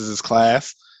passes his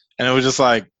class. And it was just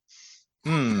like,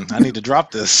 I need to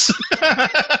drop this.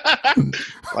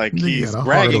 Like he's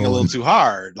bragging a little too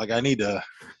hard. Like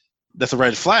that's a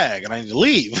red flag and I need to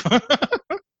leave.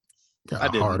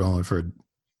 Got a hard on for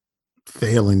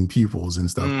failing pupils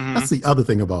and stuff. Mm-hmm. That's the other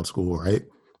thing about school, right?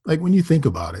 Like when you think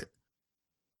about it,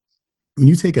 when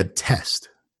you take a test,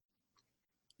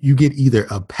 you get either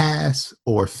a pass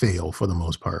or fail for the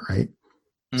most part, right?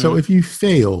 So if you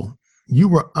fail, you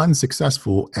were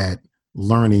unsuccessful at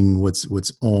learning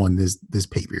what's on this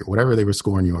paper, whatever they were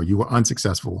scoring you, or you were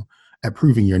unsuccessful at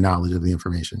proving your knowledge of the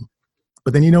information.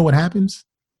 But then you know what happens?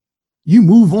 You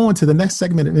move on to the next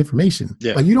segment of information.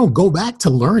 Yeah. Like you don't go back to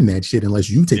learn that shit unless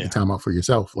you take the time out for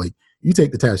yourself. Like you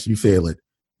take the test, you fail it,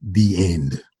 the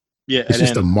end. Yeah, It's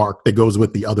just a mark that goes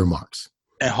with the other marks.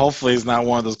 And hopefully it's not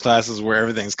one of those classes where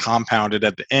everything's compounded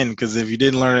at the end, because if you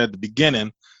didn't learn it at the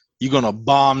beginning, you're going to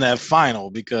bomb that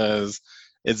final because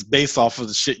it's based off of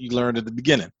the shit you learned at the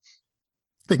beginning.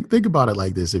 Think about it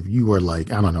like this. If you were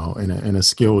like, I don't know, in a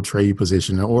skilled trade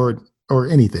position or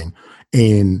anything,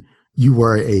 and you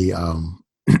were a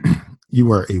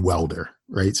welder,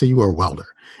 right? So you were a welder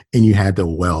and you had to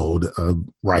weld a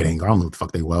right angle. I don't know what the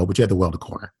fuck they weld, but you had to weld a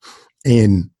corner.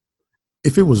 And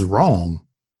if it was wrong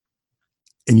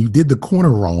and you did the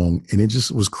corner wrong and it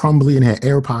just was crumbly and had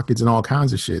air pockets and all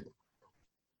kinds of shit,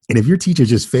 and if your teacher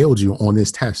just failed you on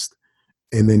this test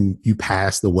and then you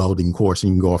pass the welding course and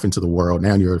you can go off into the world,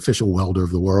 now you're an official welder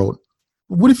of the world.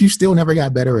 What if you still never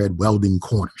got better at welding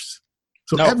corners?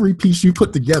 So every piece you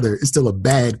put together is still a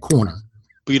bad corner.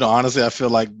 But honestly, I feel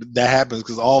like that happens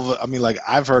because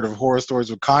I've heard of horror stories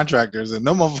with contractors and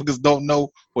them motherfuckers don't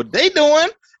know what they doing.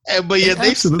 But yeah,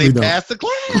 they pass the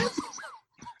class.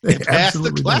 They pass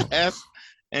the class. Don't.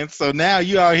 And so now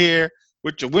you out here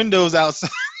with your windows outside.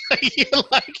 You're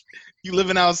like, you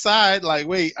living outside. Like,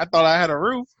 wait, I thought I had a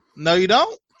roof. No, you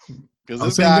don't. Because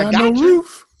this guy got you.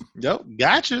 Roof. Yep,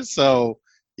 gotcha. So,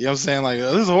 you know what I'm saying? Like,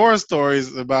 there's horror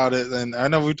stories about it. And I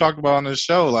know we talked about on this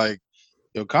show, like,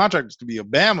 contractors to be a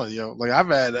Bama, Like, I've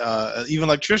had even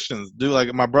electricians do, like,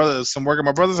 some work at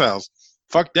my brother's house.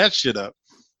 Fuck that shit up.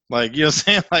 Like, you know what I'm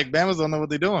saying? Like, Bamas don't know what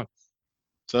they're doing.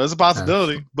 So, there's a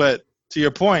possibility. But to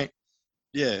your point,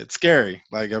 yeah, it's scary.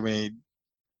 Like, I mean,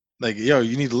 like,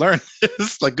 you need to learn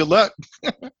this. Like, good luck.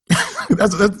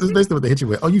 that's basically what they hit you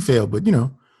with. Oh, you failed, but,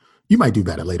 you might do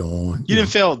better later on. You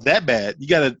didn't fail that bad. You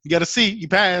got a C, you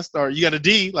passed, or you got a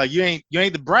D. Like, you ain't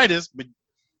the brightest, but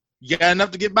you got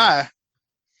enough to get by.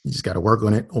 You just got to work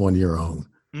on it on your own.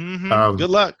 Mm-hmm. Good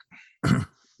luck.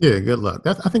 Yeah, good luck.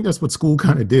 I think that's what school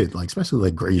kind of did, like especially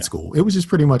like grade school. It was just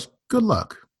pretty much good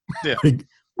luck. Yeah, like,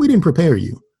 we didn't prepare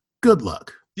you. Good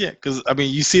luck. Yeah, because I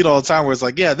mean, you see it all the time where it's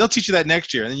like, yeah, they'll teach you that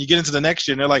next year, and then you get into the next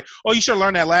year, and they're like, oh, you should have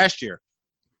learned that last year.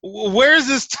 Where's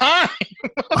this time?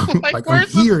 like I'm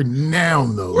here now,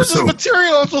 though. Where's this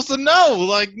material I'm supposed to know?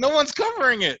 Like, no one's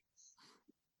covering it.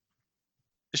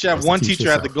 You should have one teacher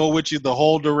have to go with you the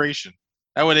whole duration.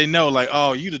 That way they know, like,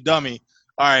 oh, you the dummy.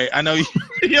 All right, I know you.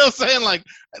 You know what I'm saying?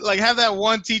 Like have that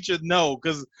one teacher know,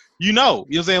 because you know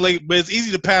what I'm saying? Like, but it's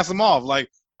easy to pass them off. Like,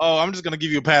 oh, I'm just gonna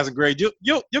give you a passing grade.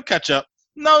 You'll catch up.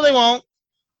 No, they won't.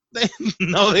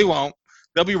 No, they won't.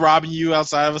 They'll be robbing you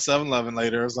outside of a 7-Eleven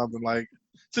later or something. Like,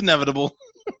 it's inevitable.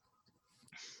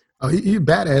 Oh, he's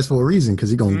badass for a reason, because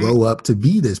he's gonna grow up to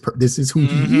be this. This is who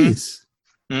he is.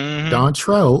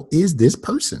 Dontrell is this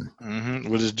person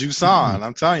with his juice on.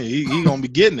 I'm telling you, he gonna be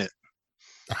getting it.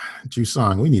 Juice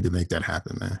on. We need to make that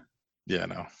happen, man. Yeah,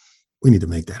 no. We need to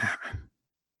make that happen.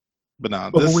 But no,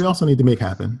 what we also need to make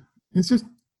happen. It's just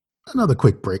another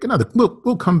quick break.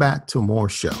 We'll come back to more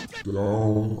show.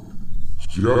 Don't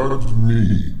judge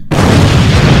me.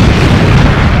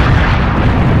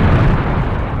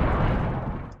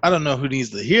 I don't know who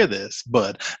needs to hear this,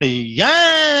 but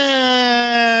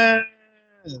yes,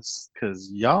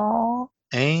 because y'all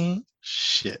ain't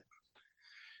shit.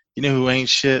 You know who ain't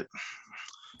shit?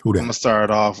 Who that? I'm going to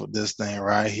start off with this thing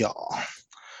right here.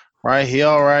 Right here.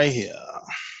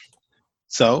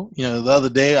 So, the other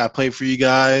day I played for you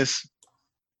guys,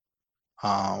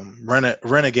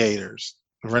 Renegaders,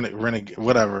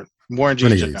 whatever. Warren G.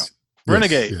 Renegades.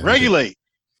 Renegade. Yes, Regulate.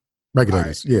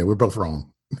 Regulators. Right. Yeah, we're both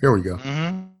wrong. Here we go.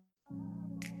 Mm-hmm.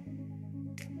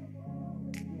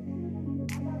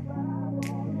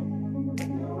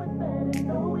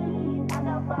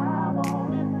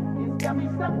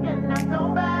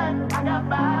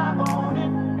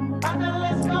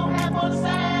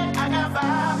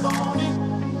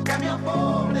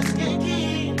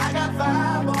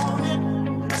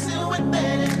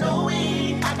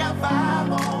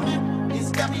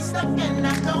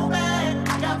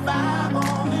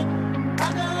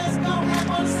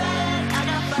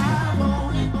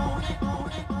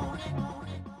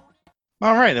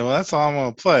 All right, well, that's all I'm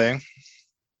gonna play.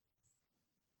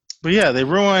 But yeah, they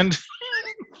ruined.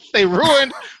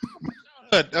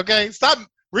 Okay, stop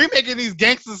remaking these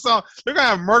gangster songs. They're gonna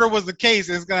have "Murder Was the Case,"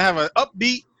 and it's gonna have an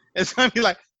upbeat. It's gonna be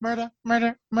like "Murder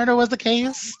was the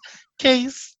case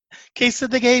that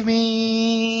they gave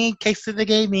me, case that they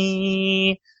gave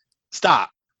me."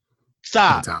 Stop.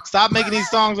 Stop. Anytime. Stop making these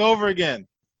songs over again.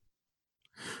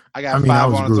 I got I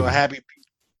 5 was on it, so grooving. happy.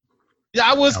 Yeah,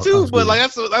 I was I too, was but grooving.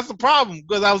 like that's the problem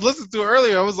because I was listening to it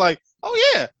earlier. I was like,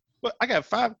 oh yeah, but I got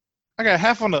 5. I got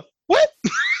half on the what?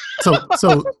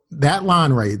 So that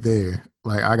line right there,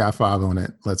 like I got 5 on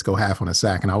it. Let's go half on a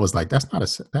sack, and I was like, that's not a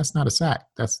sack.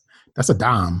 That's a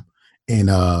dime, and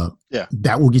Yeah.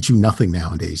 that will get you nothing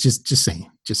nowadays. Just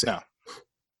saying.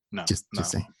 No. Just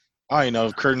saying. I don't know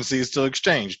if currency is still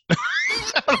exchanged.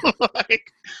 Like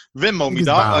Venmo me, Niggas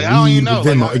dog. buy Like I don't weed even know. with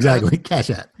Venmo, Like, exactly. Cash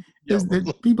App. Yo,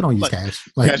 People don't use like, cash.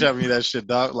 Like, Cash out me that shit,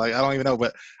 dog. Like I don't even know,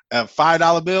 but a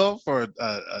 $5 bill for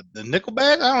the nickel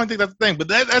bag, I don't think that's the thing. But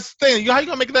that's the thing. How you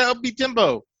gonna make that upbeat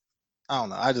tempo? I don't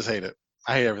know. I just hate it.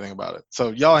 I hate everything about it.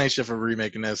 So y'all ain't shit for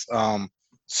remaking this.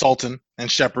 Sultan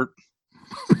and Shepherd.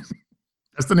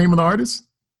 that's the name of the artist.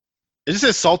 It just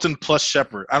says Sultan plus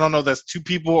Shepherd. I don't know if that's 2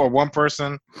 people or 1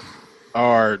 person,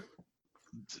 or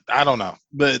I don't know.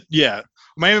 But yeah,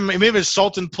 maybe it's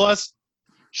Sultan plus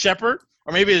Shepherd,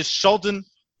 or maybe it's Sultan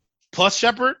plus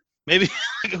Shepherd. Maybe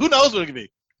who knows what it could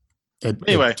be.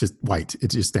 Anyway. It just white.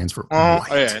 It just stands for Oh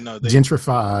white. yeah, no,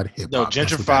 Gentrified hip hop. no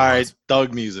gentrified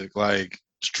thug music, like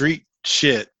street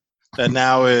shit that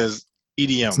now is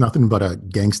EDM. It's nothing but a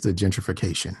gangster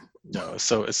gentrification. No, it's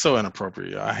so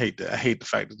inappropriate. I hate that. I hate the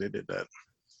fact that they did that.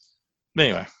 But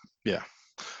anyway, yeah.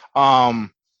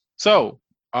 So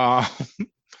I'm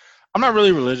not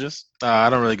really religious. I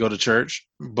don't really go to church,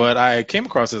 but I came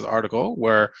across this article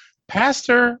where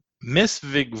Pastor Miss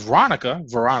Veronica,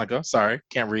 sorry,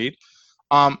 can't read,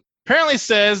 apparently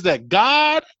says that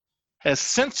God has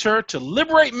sent her to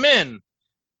liberate men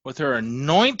with her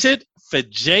anointed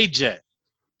vajayjay.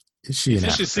 Is she in She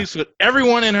Africa? sleeps with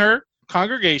everyone in her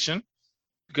congregation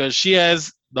because she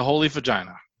has the holy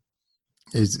vagina.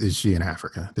 Is she in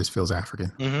Africa? This feels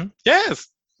African. Mm-hmm. Yes.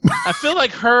 I feel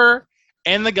like her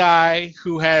and the guy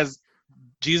who has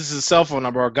Jesus' cell phone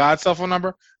number or God's cell phone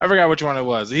number, I forgot which one it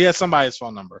was. He had somebody's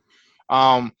phone number.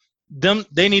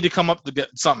 They need to come up to get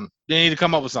something. They need to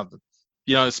come up with something.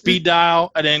 You know, speed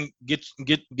dial and then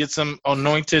get some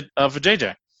anointed for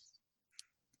JJ.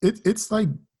 It's like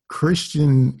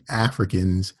Christian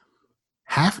Africans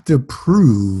have to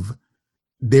prove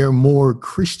they're more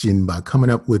Christian by coming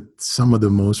up with some of the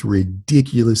most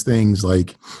ridiculous things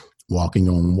like walking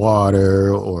on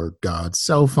water or God's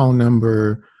cell phone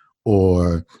number,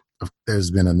 or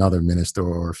there's been another minister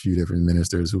or a few different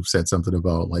ministers who've said something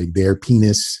about like their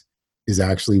penis is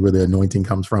actually where the anointing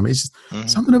comes from. It's just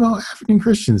something about African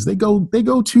Christians. They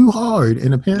go too hard,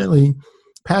 and apparently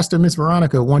Pastor Miss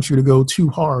Veronica wants you to go too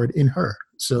hard in her.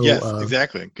 So yes,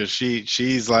 exactly, because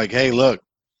she's like, hey, look,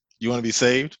 you want to be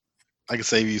saved? I can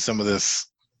save you some of this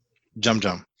jum,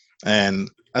 and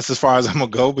that's as far as I'm gonna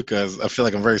go because I feel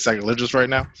like I'm very sacrilegious right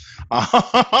now.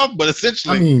 But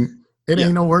essentially, I mean, it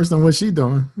ain't no worse than what she's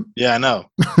doing. Yeah, I know.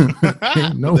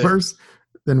 Ain't no worse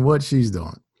than what she's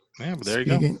doing. Yeah, but there you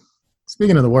go.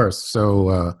 Speaking of the worst,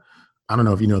 so I don't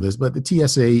know if you know this, but the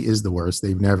TSA is the worst.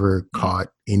 They've never caught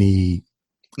any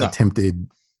attempted,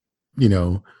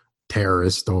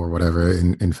 terrorist or whatever.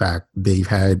 In fact, they've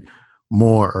had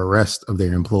more arrests of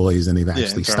their employees than they've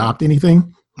actually stopped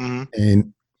anything. Mm-hmm.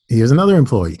 And here's another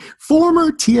employee.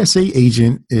 Former TSA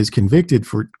agent is convicted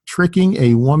for tricking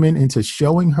a woman into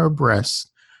showing her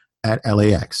breasts at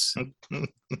LAX.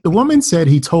 The woman said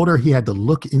he told her he had to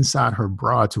look inside her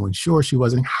bra to ensure she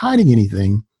wasn't hiding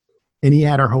anything, and he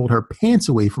had her hold her pants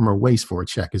away from her waist for a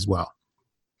check as well.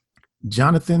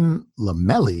 Jonathan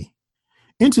Lamelli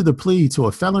entered the plea to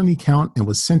a felony count and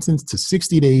was sentenced to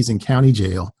 60 days in county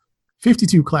jail,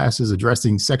 52 classes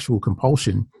addressing sexual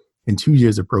compulsion, and 2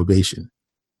 years of probation.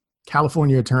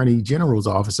 California Attorney General's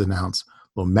office announced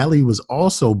Lamelli was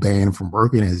also banned from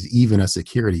working as even a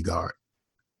security guard.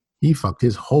 He fucked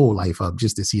his whole life up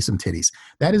just to see some titties.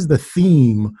 That is the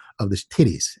theme of the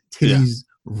titties. Titties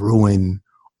ruin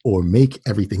or make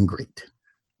everything great.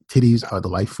 Titties are the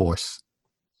life force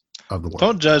of the world.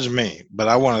 Don't judge me, but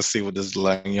I want to see what this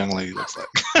young lady looks like.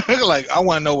 Like, I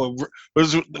want to know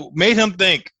what made him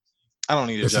think, I don't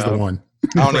need a job. This is the one.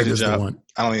 I don't need a job.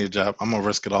 I don't need a job. I'm going to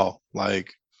risk it all.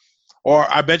 Like, or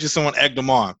I bet you someone egged them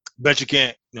on. Bet you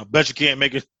can't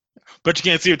make it. Bet you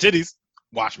can't see her titties.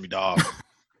 Watch me, dog.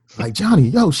 Like, Johnny,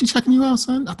 yo, she checking you out,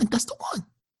 son. I think that's the one.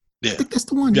 Yeah. I think that's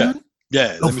the one, Johnny.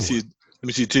 Yeah. Let me see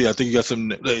your titty. I think you got some.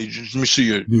 Let me see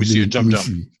your jump.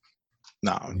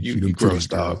 No, you gross,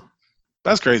 dog.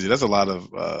 That's crazy. That's a lot of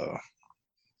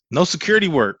no security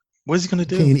work. What is he gonna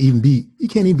do? He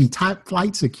can't even be top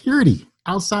flight security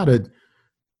outside of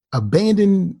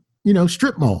abandoned,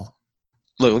 strip mall.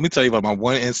 Look, let me tell you about my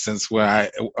one instance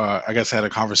where I guess had a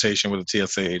conversation with a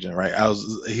TSA agent, right?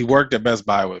 He worked at Best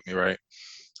Buy with me, right?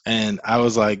 And I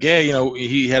was like, yeah,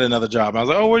 he had another job. I was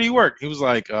like, oh, where do you work? He was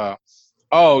like, I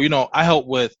help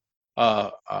with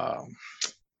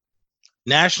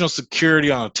national security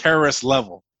on a terrorist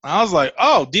level. And I was like,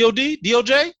 oh, DOD,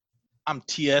 DOJ? I'm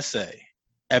TSA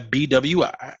at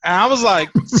BWI. And I was like,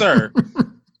 sir,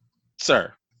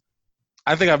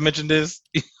 I think I've mentioned this,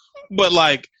 but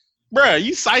like, bruh,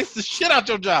 you sized the shit out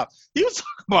your job. He was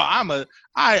talking about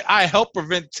I help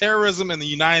prevent terrorism in the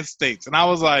United States. And I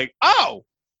was like, oh,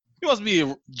 you must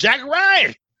be Jack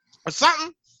Ryan or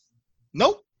something.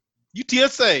 Nope. You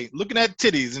TSA looking at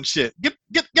titties and shit. Get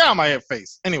out of my head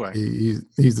face. Anyway.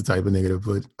 He's the type of nigga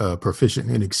to put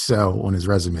proficient in Excel on his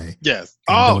resume. Yes.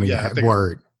 Don't even have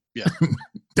Word. Yeah.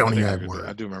 Don't even have Word.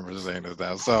 I do remember saying this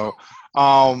now. So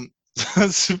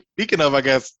speaking of, I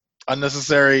guess,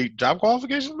 unnecessary job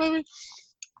qualifications, maybe,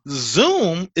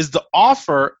 Zoom is to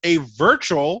offer a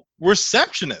virtual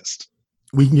receptionist.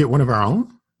 We can get one of our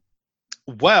own?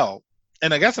 Well,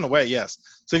 and I guess in a way, yes.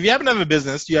 So if you happen to have a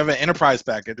business, you have an enterprise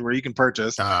package where you can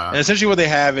purchase. And essentially what they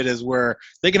have it is where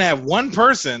they can have one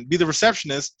person be the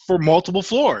receptionist for multiple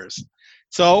floors.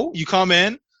 So you come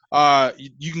in,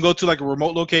 you can go to like a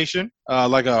remote location,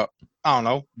 like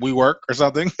WeWork or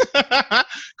something.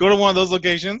 Go to one of those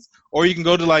locations. Or you can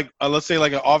go to like, let's say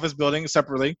like an office building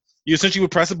separately. You essentially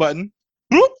would press a button.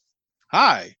 Boop.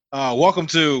 Hi, welcome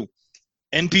to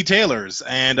NP Taylor's.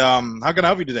 And how can I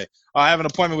help you today? I have an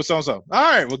appointment with so-and-so. All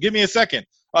right, well, give me a second.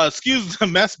 Excuse the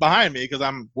mess behind me because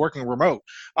I'm working remote.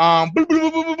 Boop, boop,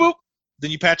 boop, boop, boop, boop.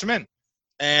 Then you patch them in.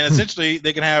 And essentially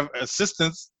they can have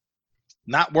assistants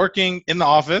not working in the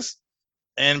office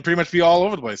and pretty much be all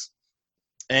over the place.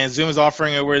 And Zoom is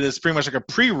offering it where there's pretty much like a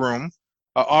pre-room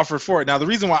offered for it. Now, the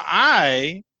reason why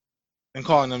I am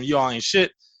calling them y'all ain't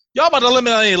shit, y'all about to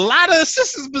eliminate a lot of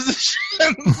assistance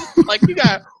positions. Like, you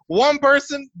got one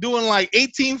person doing like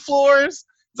 18 floors.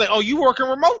 It's like, oh, you working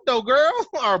remote though, girl,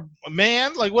 or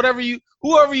man, like whoever you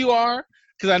are,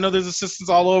 because I know there's assistants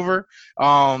all over.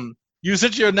 You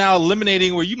essentially are now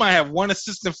eliminating where you might have one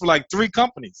assistant for like 3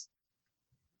 companies.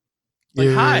 Like,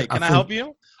 yeah, hi, can I help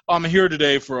you? I'm here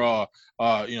today for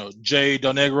Jay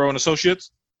Del Negro and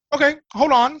Associates. Okay,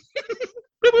 hold on.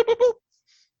 Boop, boop, boop, boop.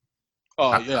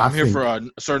 Oh yeah, I'm here for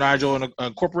Sir Nigel and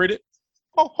Incorporated.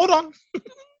 Oh, hold on.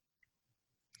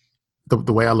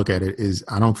 The way I look at it is,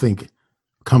 I don't think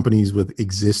companies with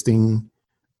existing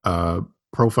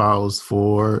profiles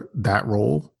for that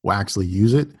role will actually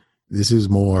use it. This is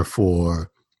more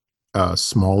for a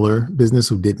smaller business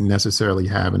who didn't necessarily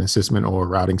have an assessment or a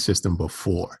routing system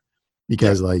before.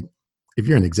 Because like, if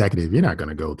you're an executive, you're not going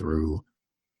to go through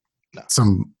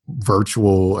some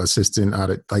virtual assistant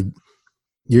audit. Like,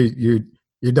 your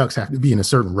ducks have to be in a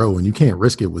certain row, and you can't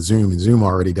risk it with Zoom. And Zoom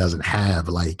already doesn't have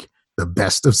like the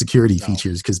best of security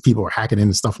features because people are hacking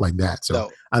into stuff like that. So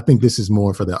I think this is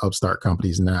more for the upstart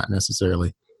companies, not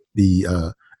necessarily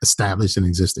the established and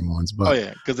existing ones.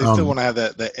 But because they still want to have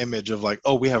that image of like,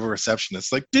 oh, we have a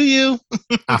receptionist. Like, do you?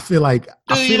 I feel like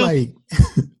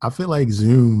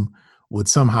Zoom would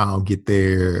somehow get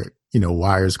their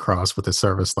wires crossed with a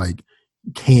service like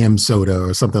Cam Soda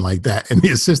or something like that, and the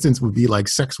assistants would be like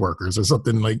sex workers or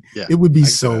something. Like, it would be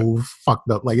so fucked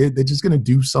up. Like, they're just gonna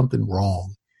do something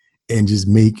wrong and just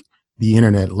make the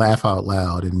internet laugh out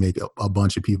loud and make a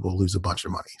bunch of people lose a bunch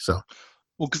of money. So,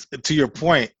 well, 'cause to your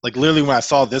point, like literally when I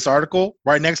saw this article,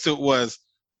 right next to it was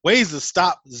ways to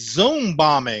stop Zoom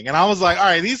bombing, and I was like, all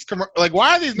right,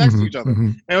 why are these next to each other?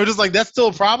 And it was just like, that's still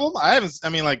a problem.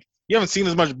 You haven't seen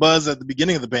as much buzz at the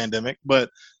beginning of the pandemic, but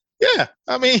yeah,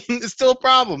 I mean, it's still a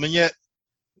problem, and yet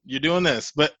you're doing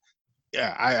this. But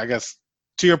yeah, I guess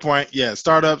to your point, yeah,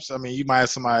 startups, I mean, you might have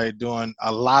somebody doing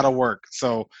a lot of work.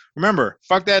 So remember,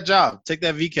 fuck that job. Take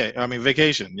that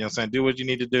vacation. You know what I'm saying? Do what you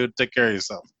need to do to take care of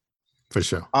yourself. For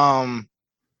sure.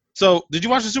 So did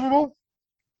you watch the Super Bowl?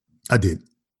 I did.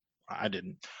 I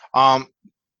didn't.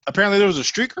 Apparently there was a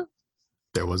streaker.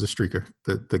 There was a streaker.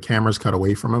 The cameras cut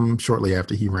away from him shortly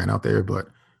after he ran out there, but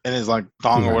and it's like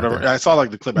thong or whatever. I saw like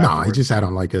the clip. No, he just had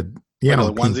on like a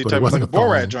onesie type, like a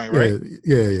Borat joint, right?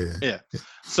 Yeah.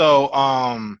 So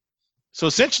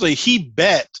essentially, he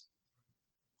bet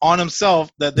on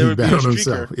himself that there would be a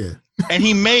streaker, and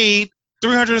he made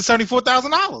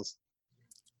 $374,000,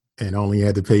 and only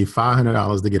had to pay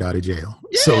 $500 to get out of jail.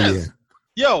 Yes. So yeah,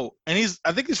 yo, and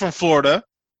I think he's from Florida.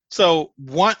 So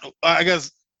one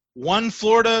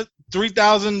Florida,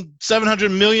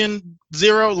 3,700 million,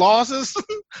 0 losses.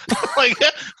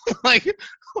 like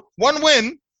one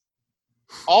win,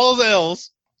 all those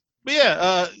L's, But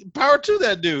yeah, power to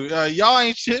that dude. Y'all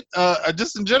ain't shit.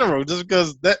 Just in general, just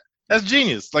because that's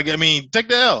genius. Like, I mean, take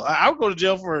the L. I would go to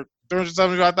jail for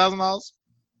 $375,000.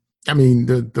 I mean,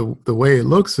 the way it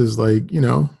looks is like,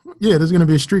 yeah, there's going to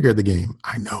be a streaker at the game.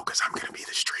 I know, because I'm going to be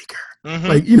the streaker. Mm-hmm.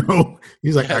 Like,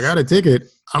 he's like, I got a ticket.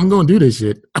 I'm going to do this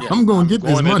shit. Yeah, I'm going to get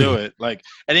this money. Do it. Like,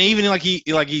 and then even like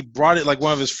he brought it like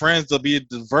one of his friends to be a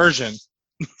diversion,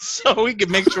 so he could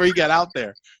make sure he got out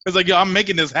there. It's like, yo, I'm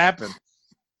making this happen.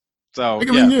 So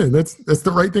yeah, that's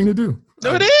the right thing to do.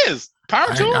 No, it is.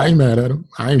 Power to him. I ain't mad at him.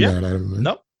 I ain't mad at him, man.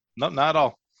 Nope, not at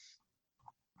all.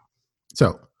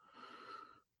 So,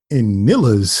 in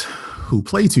Nilla's Who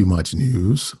Play Too Much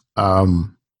news,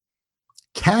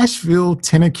 Cashville,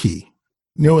 Tennessee.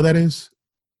 You know what that is?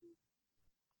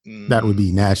 That would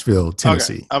be Nashville,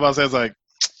 Tennessee. Okay. I was about to say, it's like,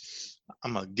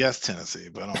 I'm gonna guess Tennessee,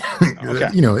 but I don't know. Okay.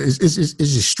 It's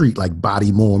just street like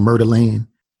Bodymore, Murderland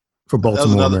for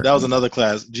Baltimore. That was another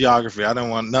class, geography. I didn't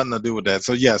want nothing to do with that.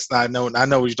 So yes, I know what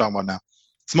you're talking about now.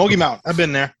 Smoky Mountain. I've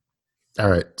been there. All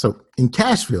right. So in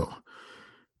Cashville,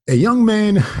 a young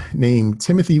man named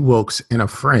Timothy Wilkes and a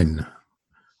friend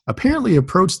apparently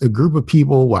approached a group of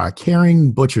people while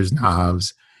carrying butcher's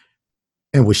knives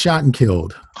and was shot and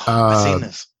killed. I've seen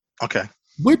this. Okay.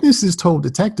 Witnesses told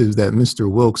detectives that Mr.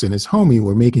 Wilkes and his homie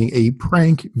were making a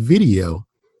prank video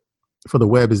for the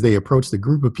web as they approached a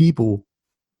group of people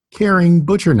carrying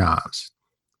butcher knives.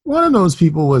 One of those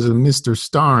people was a Mr.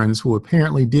 Starnes, who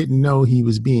apparently didn't know he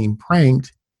was being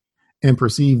pranked and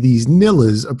perceived these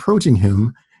Nillas approaching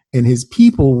him and his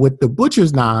people with the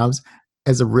butcher's knives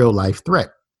as a real life threat.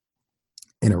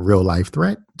 And a real life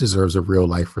threat deserves a real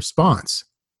life response.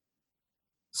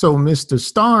 So Mr.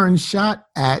 Starnes shot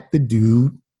at the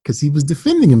dude because he was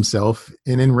defending himself,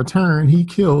 and in return, he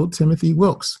killed Timothy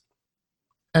Wilkes.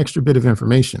 Extra bit of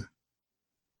information.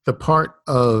 The part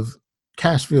of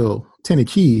Cashville,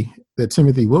 Tennessee that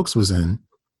Timothy Wilkes was in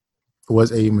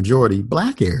was a majority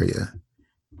black area,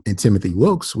 and Timothy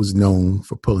Wilkes was known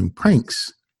for pulling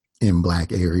pranks in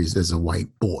black areas as a white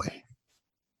boy.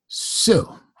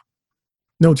 So,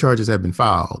 no charges have been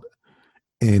filed,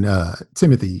 and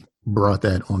Timothy brought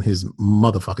that on his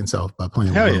motherfucking self by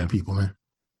playing with real people, man.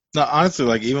 No, honestly,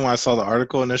 like, even when I saw the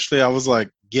article initially, I was like,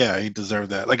 yeah, he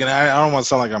deserved that. Like, and I don't want to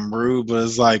sound like I'm rude, but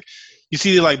it's like, you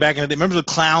see, like, back in the day, remember the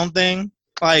clown thing?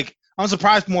 Like, I'm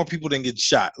surprised more people didn't get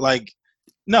shot. Like,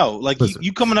 no, like,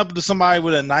 you coming up to somebody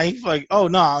with a knife, like, oh,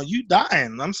 no, you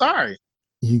dying. I'm sorry.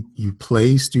 You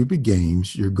play stupid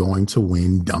games, you're going to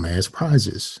win dumbass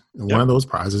prizes. And one of those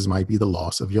prizes might be the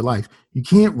loss of your life. You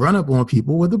can't run up on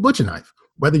people with a butcher knife.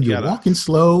 Whether you're walking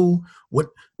slow, what?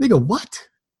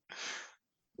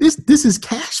 This is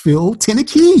Cashville,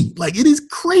 Tennessee. Like, it is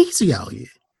crazy out here.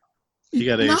 You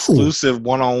got an exclusive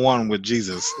one-on-one with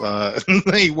Jesus.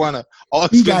 He won an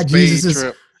all-expense paid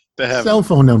trip to heaven. Cell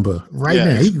phone number right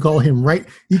now. He can call him right.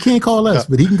 He can't call us,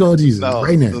 but he can call Jesus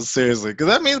right now. No, seriously,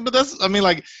 because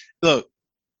like, look,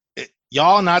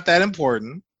 y'all not that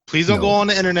important. Please don't go on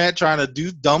the internet trying to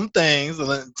do dumb things. And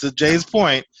then, to Jay's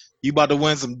point, you about to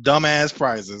win some dumbass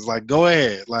prizes. Like, go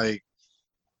ahead. Like,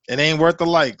 it ain't worth the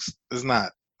likes. It's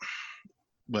not.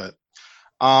 But,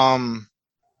 I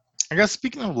guess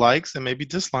speaking of likes and maybe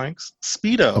dislikes,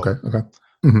 Speedo. Okay.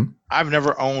 Mm-hmm. I've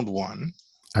never owned one.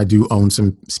 I do own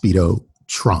some Speedo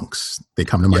trunks. They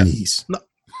come to my knees. No,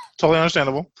 totally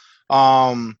understandable.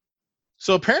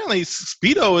 So apparently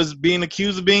Speedo is being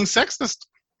accused of being sexist.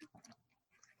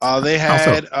 They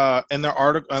had in their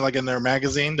article, like in their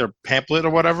magazine, their pamphlet or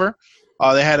whatever,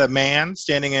 they had a man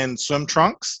standing in swim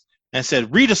trunks and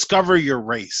said, "Rediscover your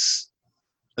race."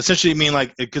 Essentially, mean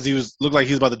like, because looked like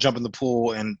he was about to jump in the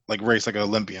pool and like race like an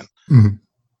Olympian. Mm-hmm.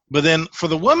 But then for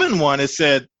the women one, it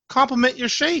said, "Compliment your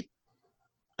shape."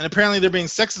 And apparently they're being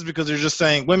sexist because they're just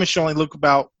saying women should only look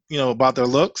about their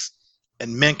looks,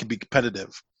 and men can be competitive.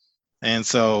 And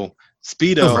so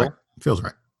Speedo feels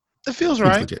right. It feels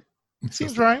right. Legit.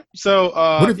 Seems right. So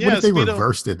what if they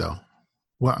reversed it though?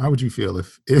 Well, how would you feel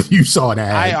if you saw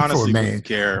that? I honestly wouldn't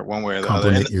care one way or the other.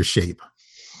 Compliment your shape.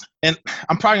 And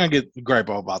I'm probably gonna get gripe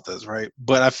about this, right?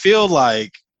 But I feel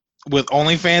like with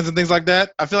OnlyFans and things like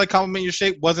that, I feel like compliment your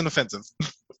shape wasn't offensive.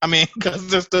 I mean, because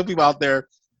there's still people out there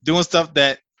doing stuff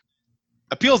that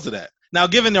appeals to that. Now,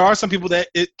 given there are some people that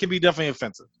it can be definitely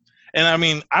offensive. And I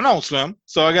mean, I don't swim,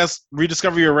 so I guess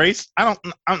rediscover your race. I'm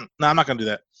not gonna do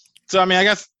that. So I mean, I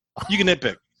guess you can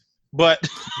nitpick, but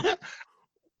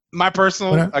my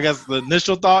personal, I guess the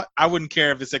initial thought, I wouldn't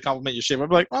care if it said compliment your shape. I'd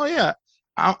be like, oh yeah,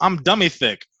 I'm dummy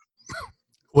thick.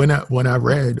 When I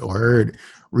read or heard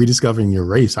rediscovering your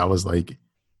race, I was like,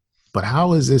 but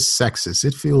how is this sexist?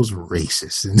 It feels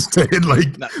racist instead.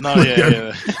 Like,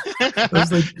 yeah.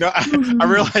 was like, no, I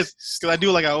realized because I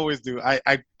do like I always do.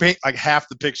 I paint like half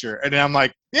the picture, and then I'm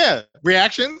like, yeah,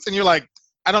 reactions, and you're like,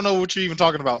 I don't know what you're even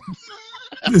talking about.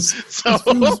 So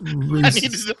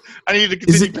I need to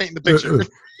continue painting the picture.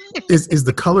 Is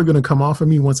the color going to come off of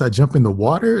me once I jump in the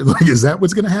water? Like, is that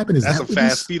what's going to happen? Is That's that some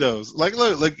fast Speedos. Like,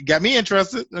 look, got me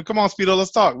interested. Come on, Speedo,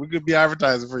 let's talk. We could be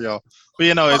advertising for y'all. But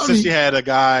it says she had a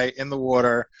guy in the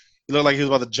water. He looked like he was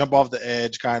about to jump off the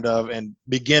edge, kind of, and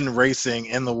begin racing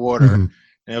in the water. Mm-hmm.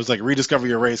 And it was like rediscover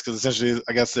your race because essentially,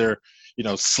 I guess they're,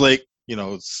 slick,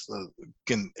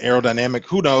 aerodynamic.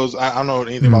 Who knows? I don't know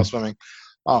anything about swimming.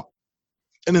 Oh,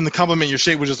 and then the compliment your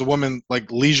shape was just a woman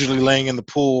like leisurely laying in the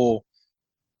pool,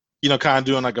 kind of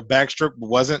doing like a backstroke, but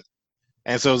wasn't.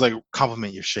 And so it was like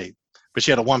compliment your shape, but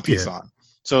she had a one piece on.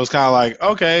 So it was kind of like,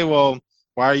 okay, well,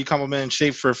 why are you complimenting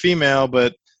shape for a female,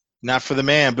 but not for the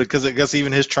man? Because I guess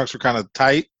even his trunks were kind of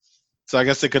tight. So I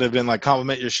guess it could have been like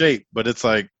compliment your shape, but it's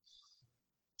like,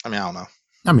 I don't know.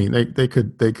 I mean, they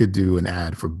could do an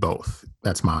ad for both.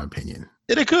 That's my opinion.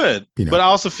 It could, but I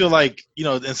also feel like,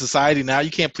 in society now, you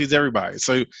can't please everybody.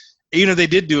 So even if they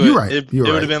did do it, it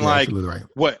would have been like,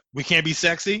 what, we can't be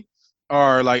sexy?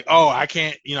 Or like, oh, I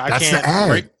can't, I That's can't. The ad.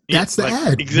 Break. That's the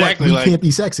ad. Exactly. What, we can't be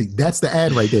sexy. That's the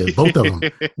ad right there. Both of them.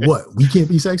 What? We can't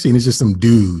be sexy. And it's just some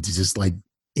dudes just like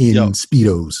in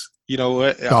Speedos. You know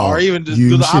what? Or even just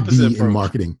do the opposite approach. In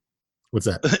marketing. What's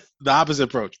that? The opposite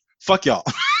approach. Fuck y'all.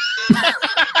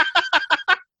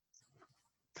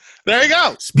 There you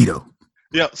go. Speedo.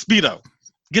 Yeah, Speedo.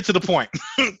 Get to the point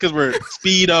because we're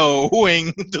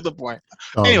Speedoing to the point.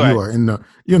 Anyway, you're in the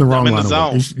wrong line.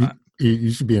 Zone.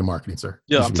 You should be in marketing, sir.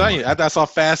 Yeah, I'm telling you. After I saw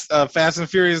Fast and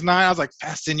Furious 9, I was like,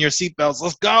 fasten your seatbelts.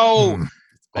 Let's go.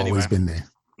 Always been there.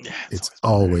 Yeah, it's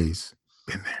always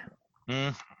been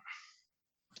there.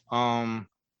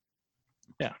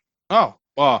 Yeah. Oh,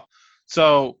 well.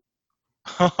 So,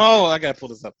 I gotta pull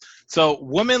this up. So,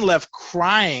 woman left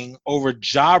crying over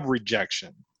job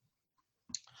rejection.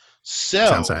 So,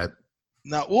 sounds sad.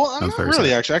 No, well, I'm not really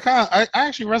sad. Actually. I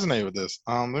actually resonate with this.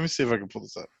 Let me see if I can pull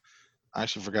this up. I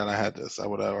actually forgot I had this. I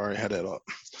would have already had that up.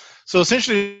 So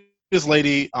essentially, this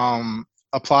lady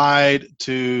applied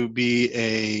to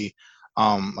be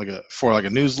for a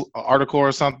news article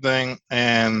or something,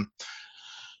 and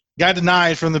got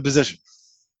denied from the position.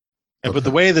 Okay. But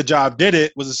the way the job did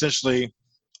it was essentially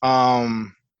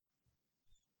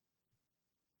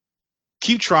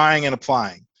keep trying and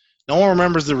applying. No one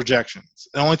remembers the rejections.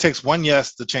 It only takes one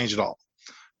yes to change it all.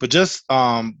 But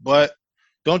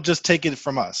don't just take it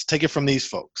from us. Take it from these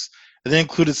folks. And they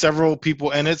included several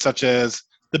people in it, such as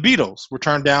the Beatles were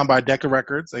turned down by Decca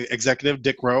Records executive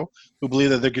Dick Rowe, who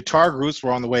believed that their guitar groups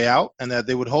were on the way out and that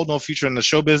they would hold no future in the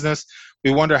show business.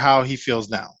 We wonder how he feels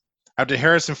now. After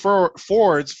Harrison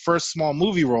Ford's first small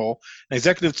movie role, an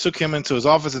executive took him into his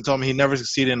office and told him he never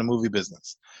succeeded in the movie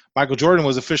business. Michael Jordan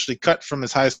was officially cut from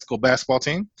his high school basketball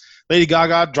team. Lady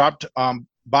Gaga dropped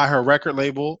by her record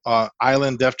label,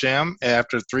 Island Def Jam,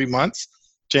 after 3 months.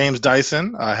 James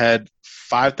Dyson had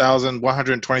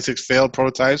 5,126 failed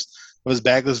prototypes of his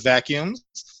bagless vacuums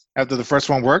after the first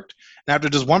one worked. And after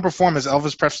just one performance,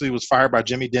 Elvis Presley was fired by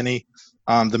Jimmy Denny,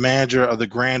 the manager of the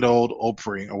Grand Ole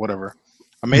Opry or whatever.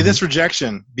 May this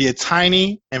rejection be a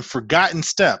tiny and forgotten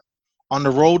step on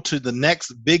the road to the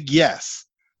next big yes,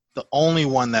 the only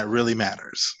one that really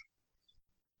matters.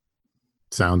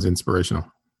 Sounds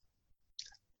inspirational.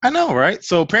 I know, right?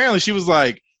 So apparently she was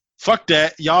like, fuck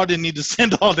that. Y'all didn't need to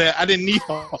send all that. I didn't need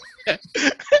all that.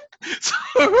 So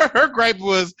her gripe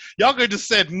was, y'all could have just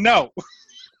said no.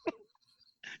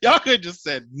 Y'all could have just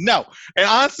said no. And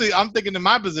honestly, I'm thinking in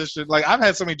my position, like I've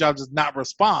had so many jobs just not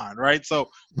respond, right? So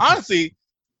honestly,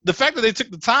 the fact that they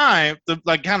took the time to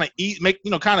like kind of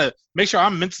make sure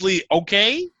I'm mentally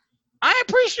okay, I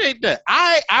appreciate that.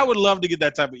 I would love to get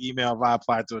that type of email if I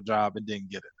applied to a job and didn't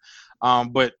get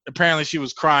it. But apparently she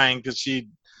was crying because she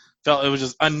felt it was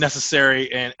just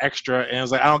unnecessary and extra, and it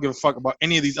was like, I don't give a fuck about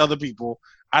any of these other people.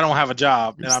 I don't have a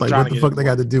job, and it's I'm like, trying what to get the fuck they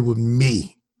got to do with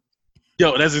me?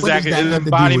 Yo, that's exactly the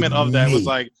embodiment of that. Was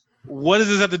like, what does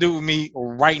this have to do with me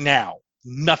right now?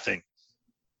 Nothing.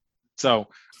 So,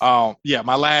 my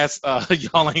last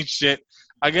y'all ain't shit.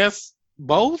 I guess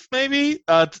both, maybe.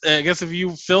 I guess if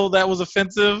you feel that was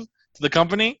offensive to the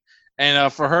company,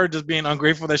 and for her just being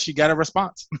ungrateful that she got a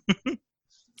response.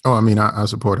 Oh, I mean, I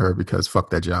support her because fuck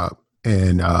that job.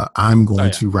 And I'm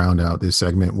going to round out this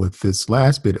segment with this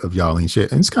last bit of y'all ain't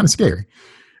shit. And it's kind of scary.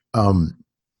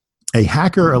 A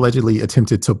hacker allegedly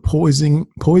attempted to poison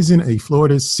a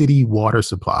Florida city water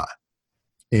supply.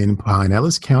 In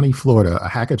Pinellas County, Florida, a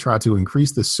hacker tried to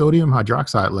increase the sodium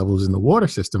hydroxide levels in the water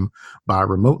system by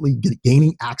remotely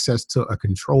gaining access to a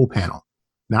control panel.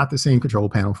 not the same control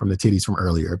panel from the titties from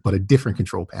earlier, but a different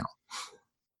control panel.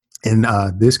 And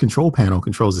this control panel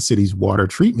controls the city's water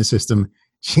treatment system,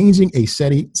 changing a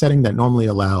setting that normally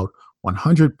allowed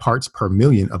 100 parts per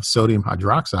million of sodium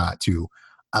hydroxide to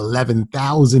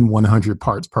 11,100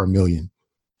 parts per million,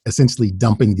 essentially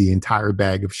dumping the entire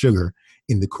bag of sugar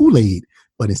in the Kool-Aid.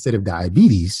 But instead of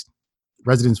diabetes,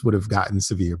 residents would have gotten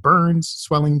severe burns,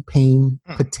 swelling, pain,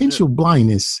 potential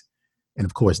blindness, and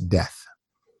of course, death.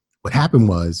 What happened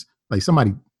was, like,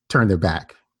 somebody turned their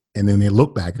back and then they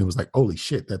looked back and it was like, holy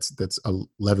shit, that's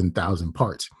 11,000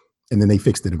 parts. And then they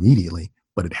fixed it immediately,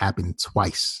 but it happened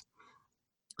twice.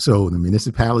 So the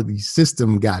municipality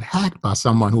system got hacked by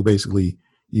someone who basically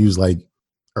used like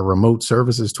a remote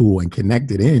services tool and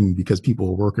connected in because people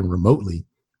were working remotely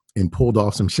and pulled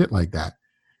off some shit like that.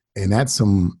 And that's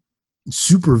some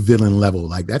super villain level.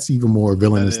 Like, that's even more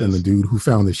villainous than the dude who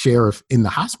found the sheriff in the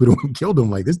hospital and killed him.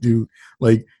 Like, this dude,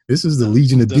 like, this is the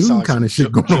Legion of Doom like kind of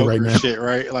shit going on right now. Shit,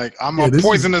 right? Like, I'm gonna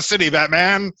poison the city,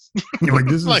 Batman. Like,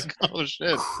 this is like, oh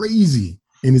shit, crazy,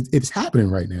 and it's happening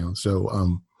right now.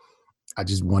 So, I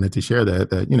just wanted to share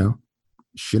that you know,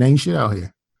 shit ain't shit out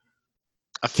here.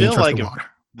 I feel like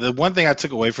the one thing I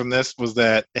took away from this was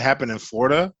that it happened in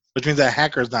Florida, which means that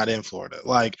hacker's not in Florida.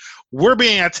 Like, we're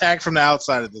being attacked from the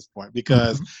outside at this point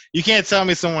because you can't tell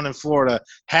me someone in Florida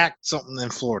hacked something in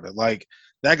Florida. Like,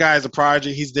 that guy is a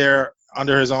prodigy. He's there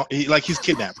under his own. He's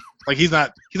kidnapped. Like, he's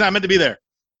not meant to be there.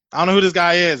 I don't know who this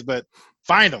guy is, but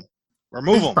find him,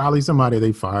 remove him. Probably somebody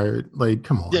they fired. Like,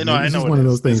 come on. Yeah, no, I know. It's one of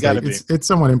those things. Like, it's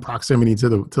someone in proximity to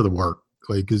the work.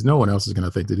 Like, because no one else is going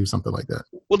to think to do something like that.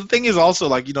 Well, the thing is also,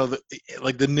 like, you know,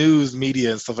 the news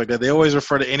media and stuff like that, they always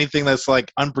refer to anything that's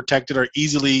like unprotected or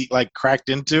easily like cracked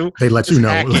into. They let you know.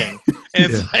 Hacking.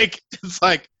 And it's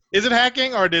like, is it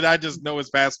hacking or did I just know his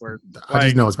password? Like, I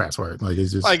just know his password. Like,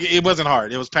 it's just like, it wasn't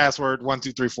hard. It was password 1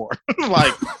 2 3 4.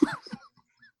 Like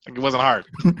it wasn't hard.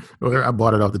 Well, I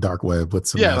bought it off the dark web with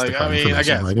some like, I mean, I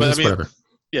guess, like, but I mean, whatever.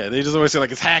 Yeah, they just always say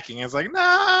like it's hacking. It's like, nah,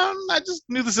 I just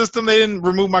knew the system. They didn't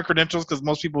remove my credentials because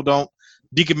most people don't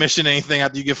decommission anything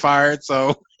after you get fired.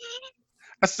 So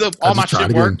I still all my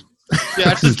shit worked. Yeah,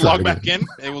 I just logged back in.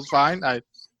 It was fine.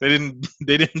 They didn't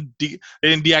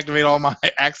deactivate all my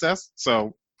access.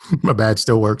 So my badge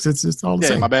still works. It's all the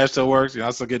same. My badge still works. You know,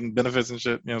 I'm still getting benefits and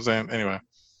shit. You know what I'm saying? Anyway,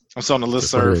 I'm still on the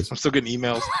listserv. I'm still getting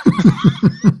emails.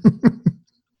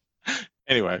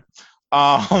 Anyway,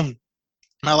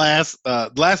 my last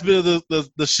bit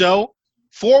of the show.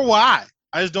 For why?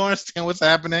 I just don't understand what's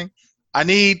happening. I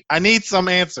need some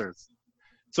answers.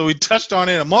 So we touched on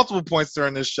it at multiple points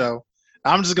during this show.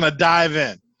 I'm just gonna dive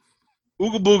in.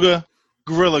 Ooga Booga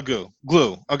Gorilla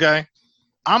Glue. Okay,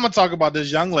 I'm gonna talk about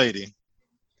this young lady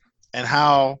and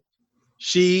how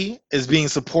she is being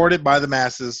supported by the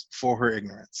masses for her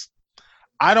ignorance.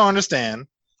 I don't understand.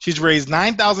 She's raised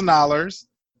 $9,000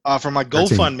 from my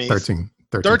GoFundMe.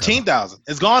 13,000.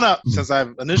 It's gone up since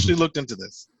I've initially looked into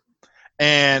this.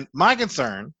 And my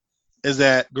concern is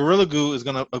that Gorilla Glue is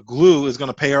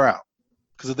gonna pay her out.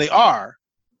 Because if they are,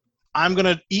 I'm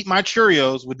gonna eat my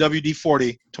Cheerios with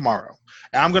WD-40 tomorrow.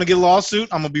 And I'm gonna get a lawsuit.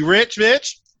 I'm gonna be rich,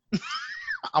 bitch.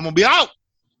 I'm gonna be out.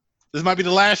 This might be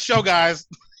the last show, guys.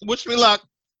 Wish me luck.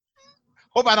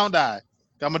 Hope I don't die.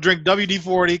 I'm gonna drink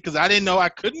WD-40 because I didn't know I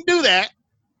couldn't do that.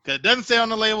 Because it doesn't say on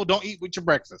the label, don't eat with your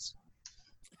breakfast.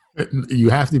 You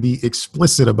have to be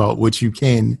explicit about what you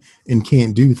can and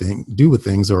can't do with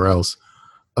things, or else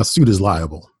a suit is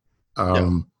liable.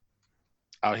 Out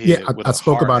here I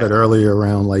spoke about it earlier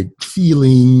around like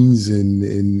feelings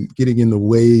and getting in the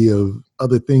way of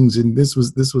other things, and this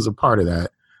was a part of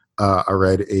that. I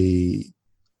read a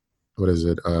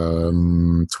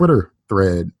Twitter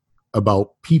thread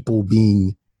about people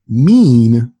being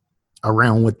mean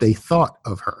around what they thought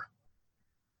of her.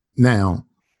 Now,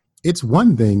 it's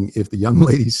one thing if the young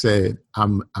lady said,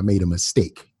 I made a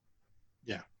mistake.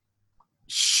 Yeah.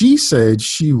 She said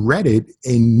she read it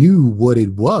and knew what it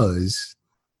was,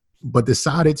 but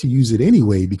decided to use it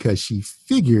anyway because she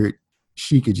figured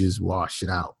she could just wash it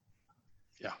out.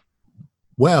 Yeah.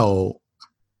 Well,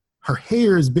 her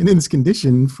hair has been in this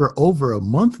condition for over a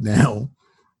month now.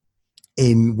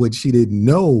 And what she didn't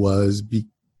know was,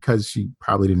 because she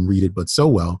probably didn't read it but so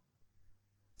well,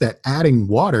 that adding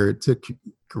water to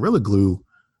Gorilla Glue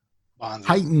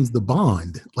heightens the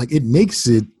bond. Like, it makes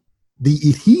it the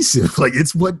adhesive. Like,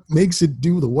 it's what makes it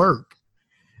do the work.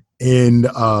 And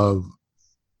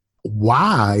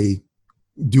why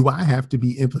do I have to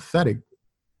be empathetic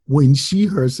when she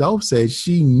herself said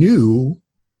she knew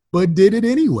but did it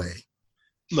anyway?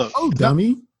 Look,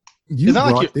 dummy, you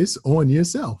brought this on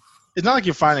yourself. It's not like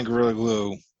you're finding Gorilla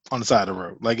Glue on the side of the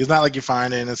road. Like, it's not like you're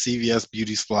finding a CVS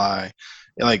beauty supply.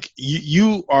 Like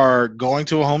you are going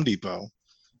to a Home Depot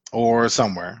or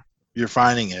somewhere, you're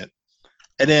finding it.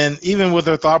 And then even with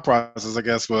her thought process, I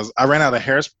guess, was I ran out of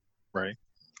hairspray.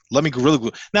 Let me Gorilla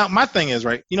Glue. Now, my thing is,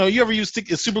 right, you ever use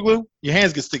super glue? Your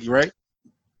hands get sticky, right?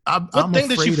 I'm thing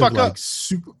did she afraid fuck of like up?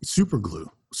 super glue.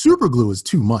 Super glue is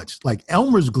too much. Like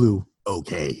Elmer's glue,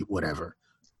 okay, whatever.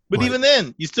 But even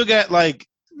then, you still got like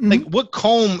what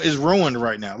comb is ruined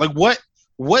right now? Like what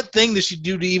thing did she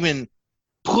do to even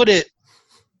put it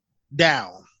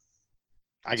down?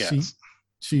 I guess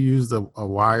she used a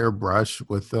wire brush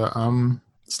with a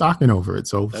stocking over it,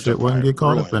 so That's shit wouldn't get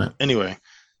caught up in it. Anyway,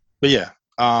 but yeah,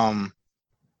 I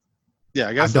guess I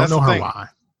don't that's know the her thing. why.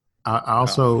 I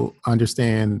also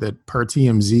understand that per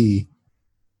TMZ,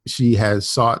 she has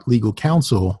sought legal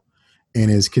counsel and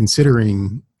is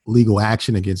considering legal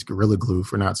action against Gorilla Glue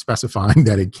for not specifying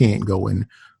that it can't go in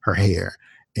her hair.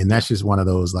 And that's just one of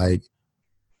those like,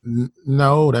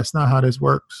 no, that's not how this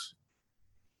works.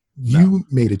 You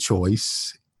made a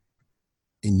choice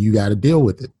and you got to deal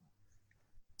with it.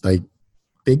 Like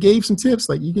they gave some tips,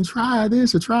 like you can try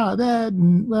this or try that.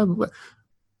 And blah, blah,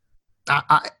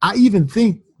 blah. I even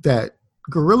think that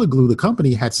Gorilla Glue, the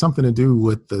company, had something to do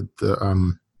with the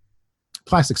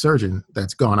plastic surgeon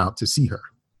that's gone out to see her.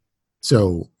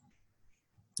 So,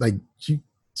 like, she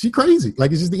crazy.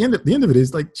 Like, it's just the end of it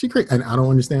is like she crazy, and I don't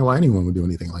understand why anyone would do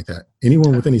anything like that.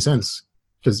 Anyone with any sense,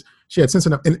 because she had sense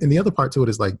enough. And the other part to it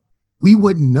is like we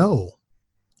wouldn't know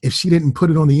if she didn't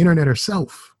put it on the internet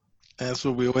herself. That's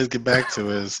what we always get back to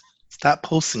is stop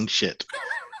posting shit.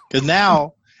 Because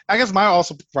now, I guess my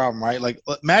also problem, right? Like,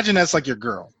 imagine that's like your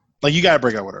girl. Like, you got to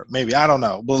break up with her. Maybe. I don't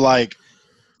know. But, like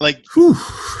Whew.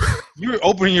 you're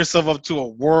opening yourself up to a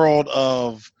world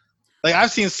of, like,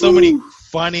 I've seen so many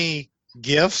funny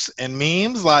GIFs and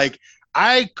memes. Like,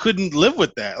 I couldn't live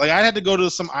with that. Like, I had to go to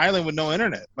some island with no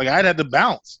internet. Like, I had to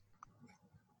bounce.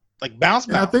 Like, bounce.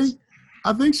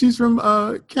 I think she's from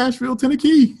Cashville,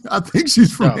 Tennessee. I think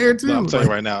she's from there too. No, I'm telling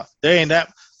you right now, there ain't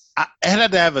that. I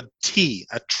had to have a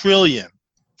trillion,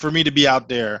 for me to be out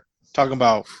there talking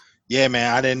about. Yeah,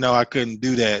 man, I didn't know I couldn't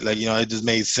do that. Like, it just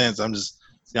made sense. I'm just,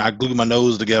 I glued my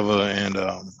nose together and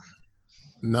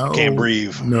no, I can't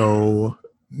breathe. No,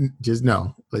 just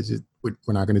no. Let's just we're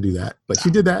not going to do that. But she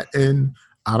did that, and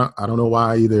I don't know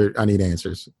why either. I need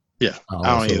answers. Yeah,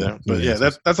 I don't either. But yeah,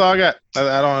 that's all I got.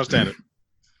 I don't understand it.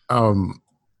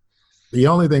 The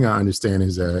only thing I understand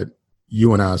is that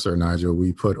you and I, Sir Nigel,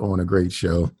 we put on a great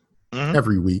show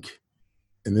every week.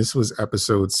 And this was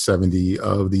episode 70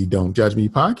 of the Don't Judge Me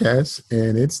podcast.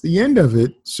 And it's the end of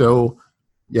it. So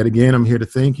yet again, I'm here to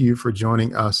thank you for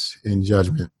joining us in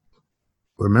judgment.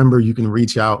 Remember, you can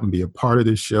reach out and be a part of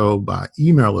this show by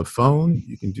email or phone.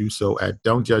 You can do so at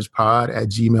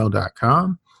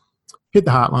don'tjudgepod@gmail.com. Hit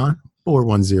the hotline,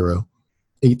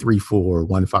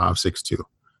 410-834-1562.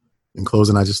 In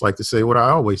closing, I just like to say what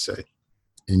I always say.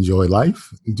 Enjoy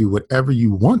life and do whatever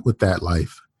you want with that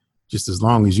life, just as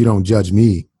long as you don't judge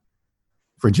me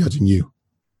for judging you.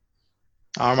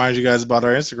 I'll remind you guys about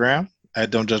our Instagram at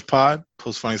Don't Judge Pod.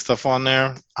 Post funny stuff on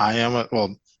there.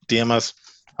 DM us,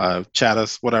 chat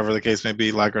us, whatever the case may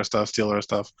be. Like our stuff, steal our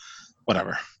stuff,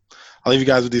 whatever. I'll leave you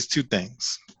guys with these two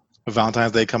things. With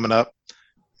Valentine's Day coming up,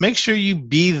 make sure you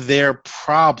be their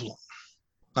problem.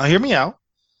 Now, hear me out.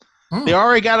 They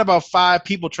already got about 5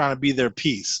 people trying to be their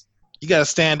piece. You got to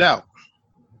stand out.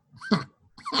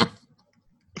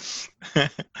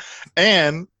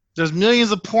 And there's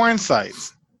millions of porn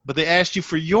sites, but they asked you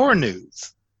for your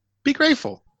nudes. Be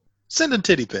grateful. Send a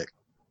titty pic.